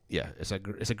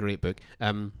a great book.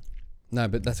 No,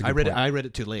 but that's a good I read point. it. I read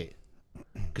it too late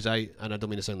because I don't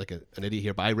mean to sound like an idiot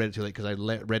here, but I read it too late because I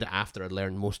read it after I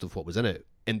learned most of what was in it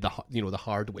in the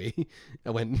hard way. I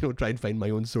went try and find my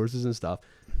own sources and stuff.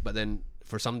 But then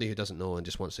for somebody who doesn't know and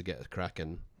just wants to get a crack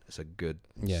in, it's a good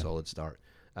solid start.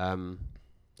 I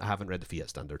haven't read the Fiat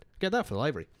Standard. Get that for the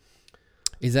library.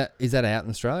 Is that out in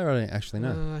Australia? I don't actually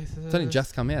know. It's only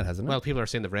just come out, hasn't it? Well, people are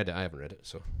saying they've read it. I haven't read it,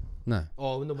 so. no.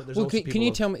 Oh no, but there's Well, also can you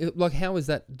tell me, like, how is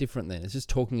that different then? It's just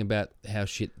talking about how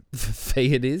shit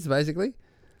Fiat is, basically?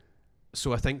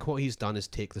 So I think what he's done is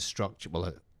take the structure.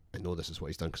 Well, I know this is what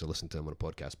he's done because I listened to him on a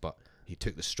podcast. But he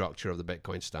took the structure of the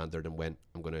Bitcoin Standard and went,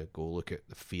 "I'm going to go look at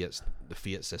the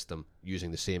fiat system using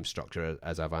the same structure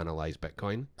as I've analyzed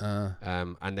Bitcoin."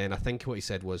 And then I think what he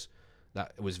said was,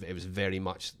 that it was very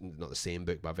much not the same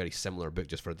book, but a very similar book,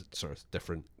 just for the sort of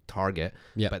different target.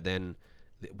 Yeah. But then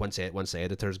once the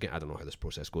editors get, I don't know how this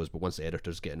process goes, but once the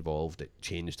editors get involved, it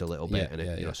changed a little bit, and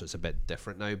it, you know, so it's a bit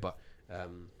different now. But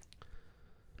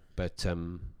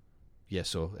yeah.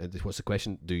 So what's the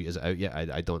question? Is it out yet?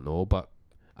 I don't know, but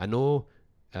I know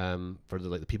for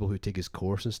the people who take his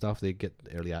course and stuff, they get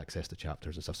early access to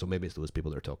chapters and stuff. So maybe it's those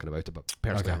people that are talking about it. But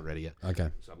personally, I haven't read it yet. Okay.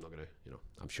 So I'm not gonna,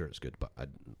 I'm sure it's good, but I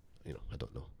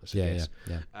don't know. That's a Yeah, guess.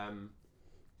 yeah.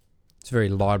 It's a very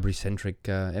library centric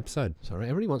episode. Sorry,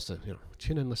 everybody wants to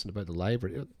tune in and listen about the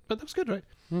library, but that was good, right?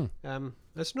 Hmm.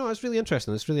 It's really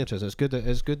interesting. It's really interesting. It's good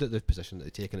that the position that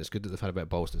they've taken. It's good that they've had a bit of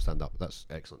balls to stand up. That's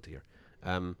excellent to hear.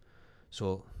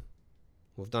 So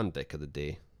we've done Dick of the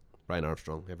Day, Brian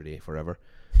Armstrong, every day, forever.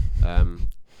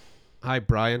 Hi,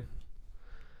 Brian.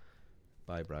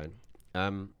 Bye, Brian.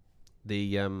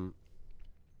 The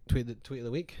tweet of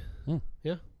the week. Yeah,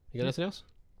 you got anything else?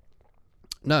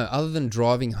 No, other than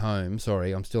driving home.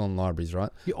 Sorry, I'm still on libraries, right?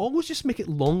 You always just make it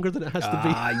longer than it has to be.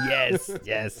 Yes,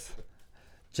 yes.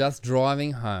 Just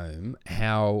driving home,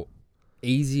 how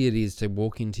easy it is to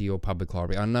walk into your public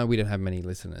library. I know we don't have many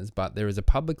listeners, but there is a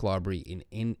public library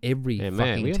in every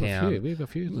fucking town. We have a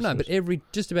few listeners. No,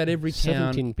 but just about every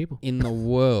town 17 people in the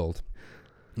world.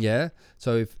 Yeah?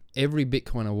 So if every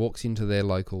Bitcoiner walks into their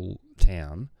local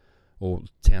town, or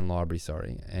town library,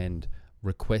 sorry, and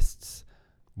requests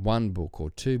one book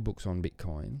or two books on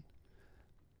Bitcoin,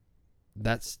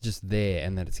 that's just there,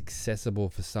 and that it's accessible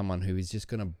for someone who is just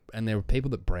going to... And there are people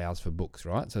that browse for books,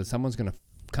 right? So someone's going to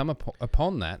come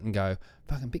upon that and go,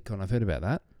 fucking Bitcoin, I've heard about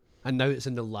that. And now it's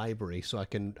in the library, so I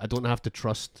don't have to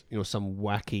trust some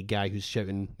wacky guy who's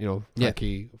shouting,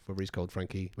 Frankie, whatever he's called,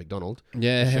 Frankie McDonald.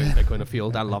 Yeah. Shouting Bitcoin a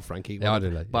field. I love Frankie. Yeah, I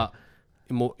do like, but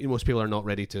most people are not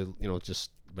ready to,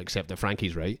 just accept that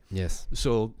Frankie's right. Yes.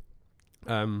 So,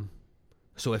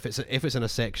 so if it's in a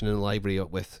section in the library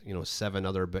with 7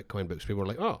 other Bitcoin books, people are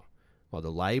like, oh, well,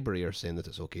 the library are saying that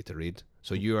it's okay to read.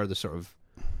 So you are the sort of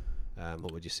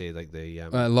what would you say, like the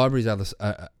libraries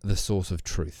are the source of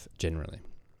truth generally,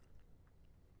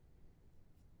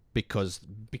 because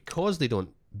they don't.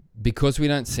 Because we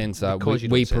don't censor, we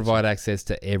censor. provide access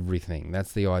to everything.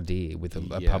 That's the idea with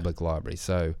a public library.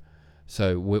 So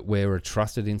we're a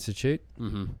trusted institute.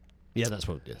 Mm-hmm. Yeah, that's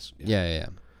what it is. Yeah.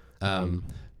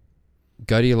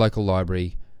 Go to your local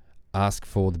library, ask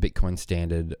for the Bitcoin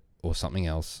Standard or something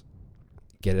else,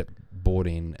 get it bought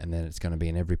in, and then it's going to be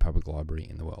in every public library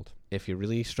in the world. If you're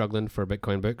really struggling for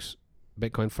Bitcoin books,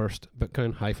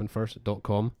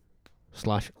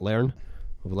 bitcoin-first.com/learn.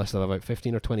 We have a list of about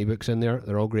 15 or 20 books in there.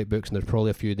 They're all great books, and there's probably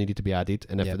a few that needed to be added.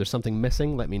 And if there's something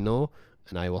missing, let me know,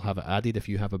 and I will have it added. If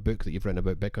you have a book that you've written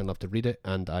about Bitcoin, I'd love to read it,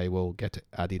 and I will get it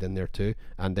added in there too.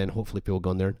 And then hopefully people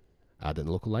go in there and add it in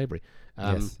the local library.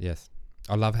 Yes.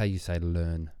 I love how you say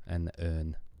learn and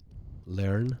earn.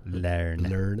 Learn.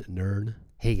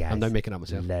 Hey guys. I'm now making up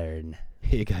myself. Learn.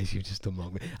 Hey guys, you just don't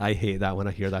mock me. I hate that when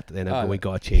I hear that. Then we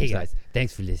gotta change hey that. guys,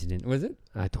 thanks for listening. Was it?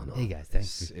 I don't know. Hey guys,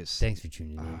 thanks for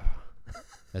tuning in.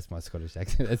 That's my Scottish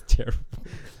accent. That's terrible.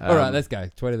 All right, let's go.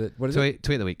 Tweet of the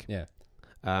week. Yeah.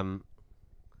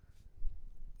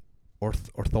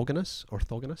 Orthogonus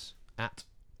at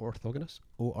Orthogonus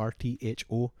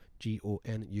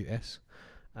ORTHOGONUS.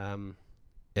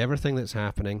 Everything that's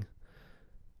happening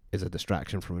is a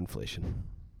distraction from inflation.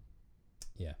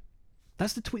 Yeah.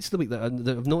 That's the tweets of the week that I'm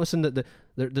noticing that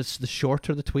the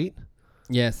shorter the tweet,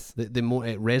 yes, the more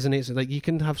it resonates. Like, you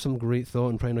can have some great thought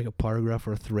and probably like a paragraph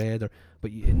or a thread,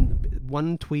 but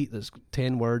one tweet that's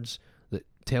 10 words that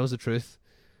tells the truth.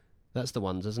 That's the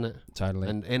ones, isn't it? Totally.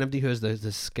 And anybody who has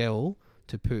the skill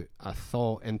to put a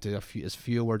thought into as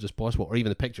few words as possible, or even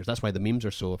the pictures. That's why the memes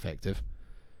are so effective,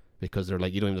 because they're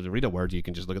like, you don't even have to read a word. You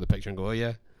can just look at the picture and go, oh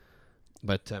yeah.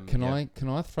 But can I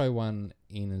throw one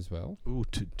in as well? Ooh,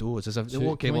 those.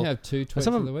 Can we have 2 tweets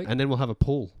of the week? And then we'll have a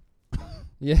poll.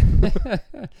 Yeah.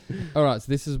 All right.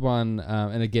 So this is one,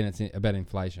 and again, it's about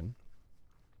inflation.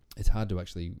 It's hard to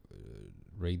actually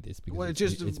read this because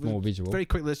it's more visual. Very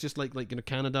quickly, it's just like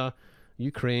Canada,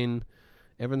 Ukraine,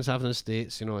 everything's happening in the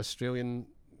States. Australian.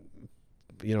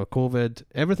 COVID,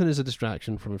 everything is a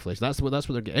distraction from inflation. That's what they're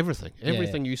getting.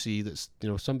 Everything you see that's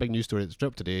some big news story that's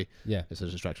dropped today. Yeah, is a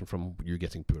distraction from you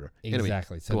getting poorer.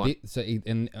 Exactly. Anyway,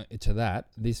 to that,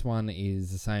 this one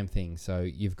is the same thing. So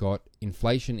you've got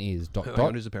inflation is ...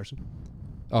 Who's the person?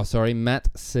 Oh, sorry,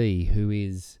 Matt C, who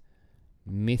is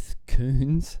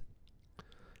Mithcoons,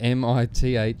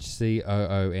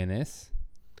 MITHCOONS.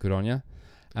 Good on you.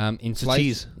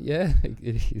 Inflation, yeah,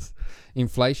 it is.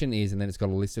 Inflation is, and then it's got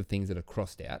a list of things that are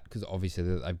crossed out because obviously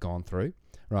they've gone through.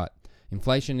 Right.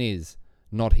 Inflation is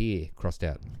not here, crossed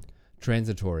out.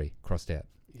 Transitory, crossed out.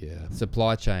 Yeah.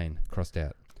 Supply chain, crossed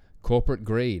out. Corporate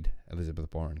greed,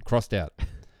 Elizabeth Warren, crossed out.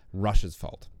 Russia's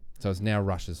fault. So it's now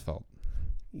Russia's fault.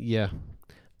 Yeah.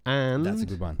 And That's a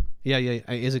good one. Yeah, it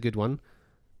is a good one.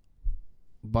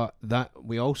 But that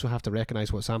we also have to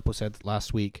recognise what Sampo said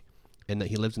last week, in that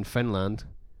he lives in Finland,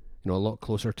 a lot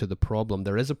closer to the problem.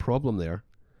 There is a problem there.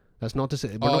 That's not to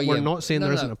say we're not saying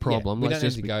there isn't a problem. Yeah, we Let's don't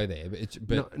just need to go there.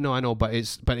 But no, I know, but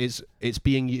it's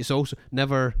also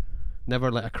never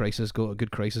let a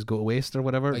good crisis go to waste or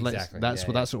whatever. Exactly. That's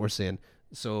what we're saying.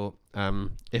 So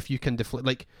if you can deflate,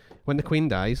 like when the Queen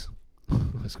dies,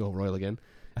 let's go royal again.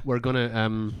 We're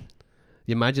gonna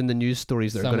you imagine the news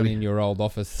stories that are going to be in your old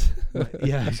office.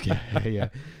 yeah.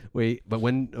 But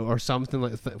when or something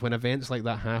like when events like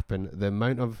that happen, the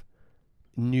amount of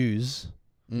news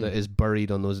that is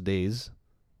buried on those days,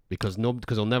 because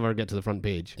they'll never get to the front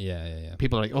page. Yeah.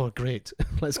 People are like, oh great,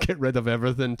 let's get rid of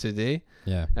everything today.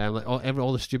 Yeah. Like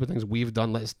all the stupid things we've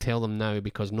done, let's tell them now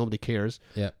because nobody cares.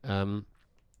 Yeah.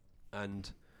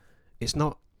 And it's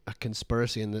not a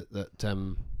conspiracy in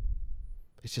that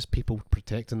it's just people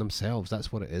protecting themselves.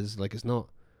 That's what it is. Like it's not.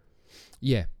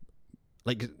 Yeah.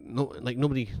 Like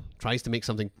nobody tries to make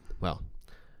something. Well,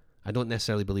 I don't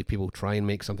necessarily believe people try and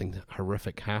make something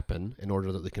horrific happen in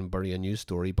order that they can bury a news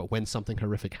story. But when something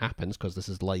horrific happens, because this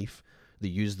is life, they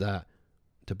use that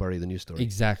to bury the news story.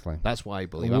 Exactly. That's why I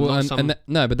believe. Well,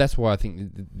 but that's why I think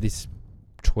this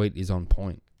tweet is on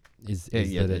point.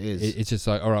 It's just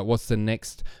like, all right, what's the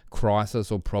next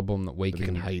crisis or problem that we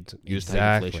can hide? Use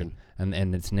inflation,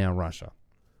 and it's now Russia.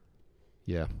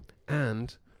 Yeah,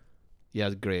 and yeah,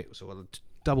 great. So we'll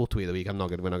double tweet of the week. We're not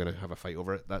gonna have a fight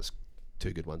over it. That's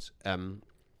two good ones.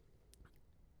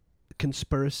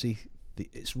 Conspiracy.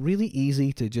 It's really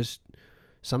easy to just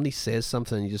somebody says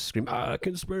something and you just scream,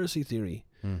 conspiracy theory.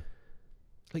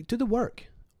 Like, do the work,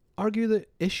 argue the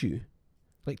issue.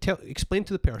 Like, explain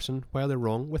to the person why they're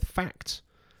wrong with facts.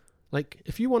 Like,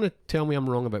 if you want to tell me I'm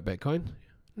wrong about Bitcoin,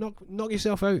 knock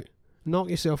yourself out. Knock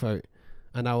yourself out.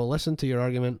 And I will listen to your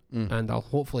argument, and I'll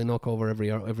hopefully knock over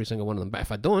every single one of them. But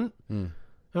if I don't,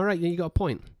 all right, you got a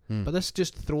point. But this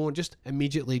just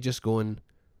immediately going,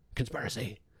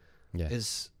 conspiracy. Yeah.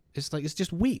 It's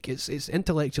just weak. It's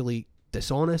intellectually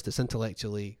dishonest. It's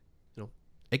intellectually,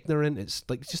 ignorant. It's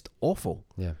just awful.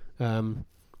 Yeah.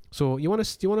 So you want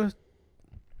to.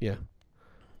 Yeah.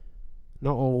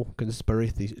 Not all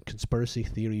conspiracy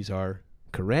theories are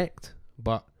correct,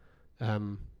 but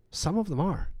some of them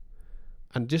are.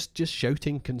 And just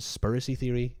shouting conspiracy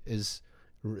theory it's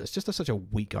just such a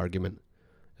weak argument.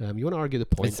 You want to argue the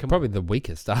point. It's probably the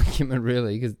weakest argument,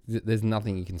 really, because there's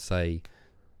nothing you can say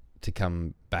to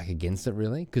come back against it,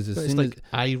 really. Because it's like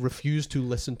I refuse to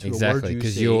listen to exactly, a word you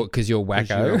say. Because you're wacko.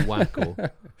 You're a wacko.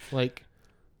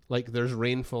 Like there's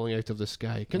rain falling out of the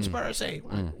sky. Conspiracy.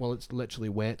 Well, it's literally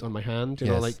wet on my hand. You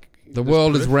know, like the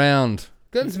world is round.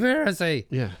 Conspiracy.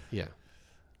 Yeah. Yeah.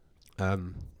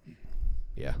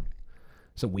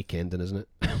 It's a weekending, isn't it?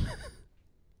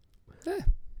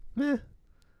 Yeah.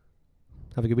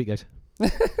 Have a good week, guys.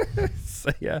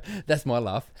 So, yeah, that's my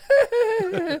laugh.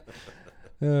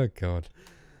 Oh God.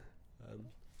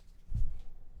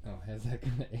 How's that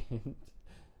going to end?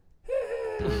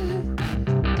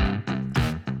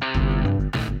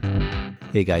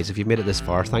 Hey guys, if you've made it this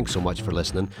far, thanks so much for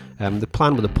listening. The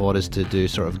plan with the pod is to do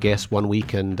sort of guests one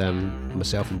week and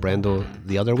myself and Brendo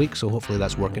the other week, so hopefully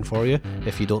that's working for you.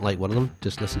 If you don't like one of them,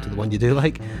 just listen to the one you do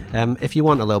like. If you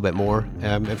want a little bit more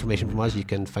information from us, you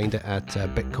can find it at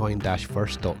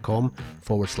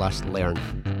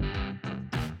bitcoin-first.com/learn.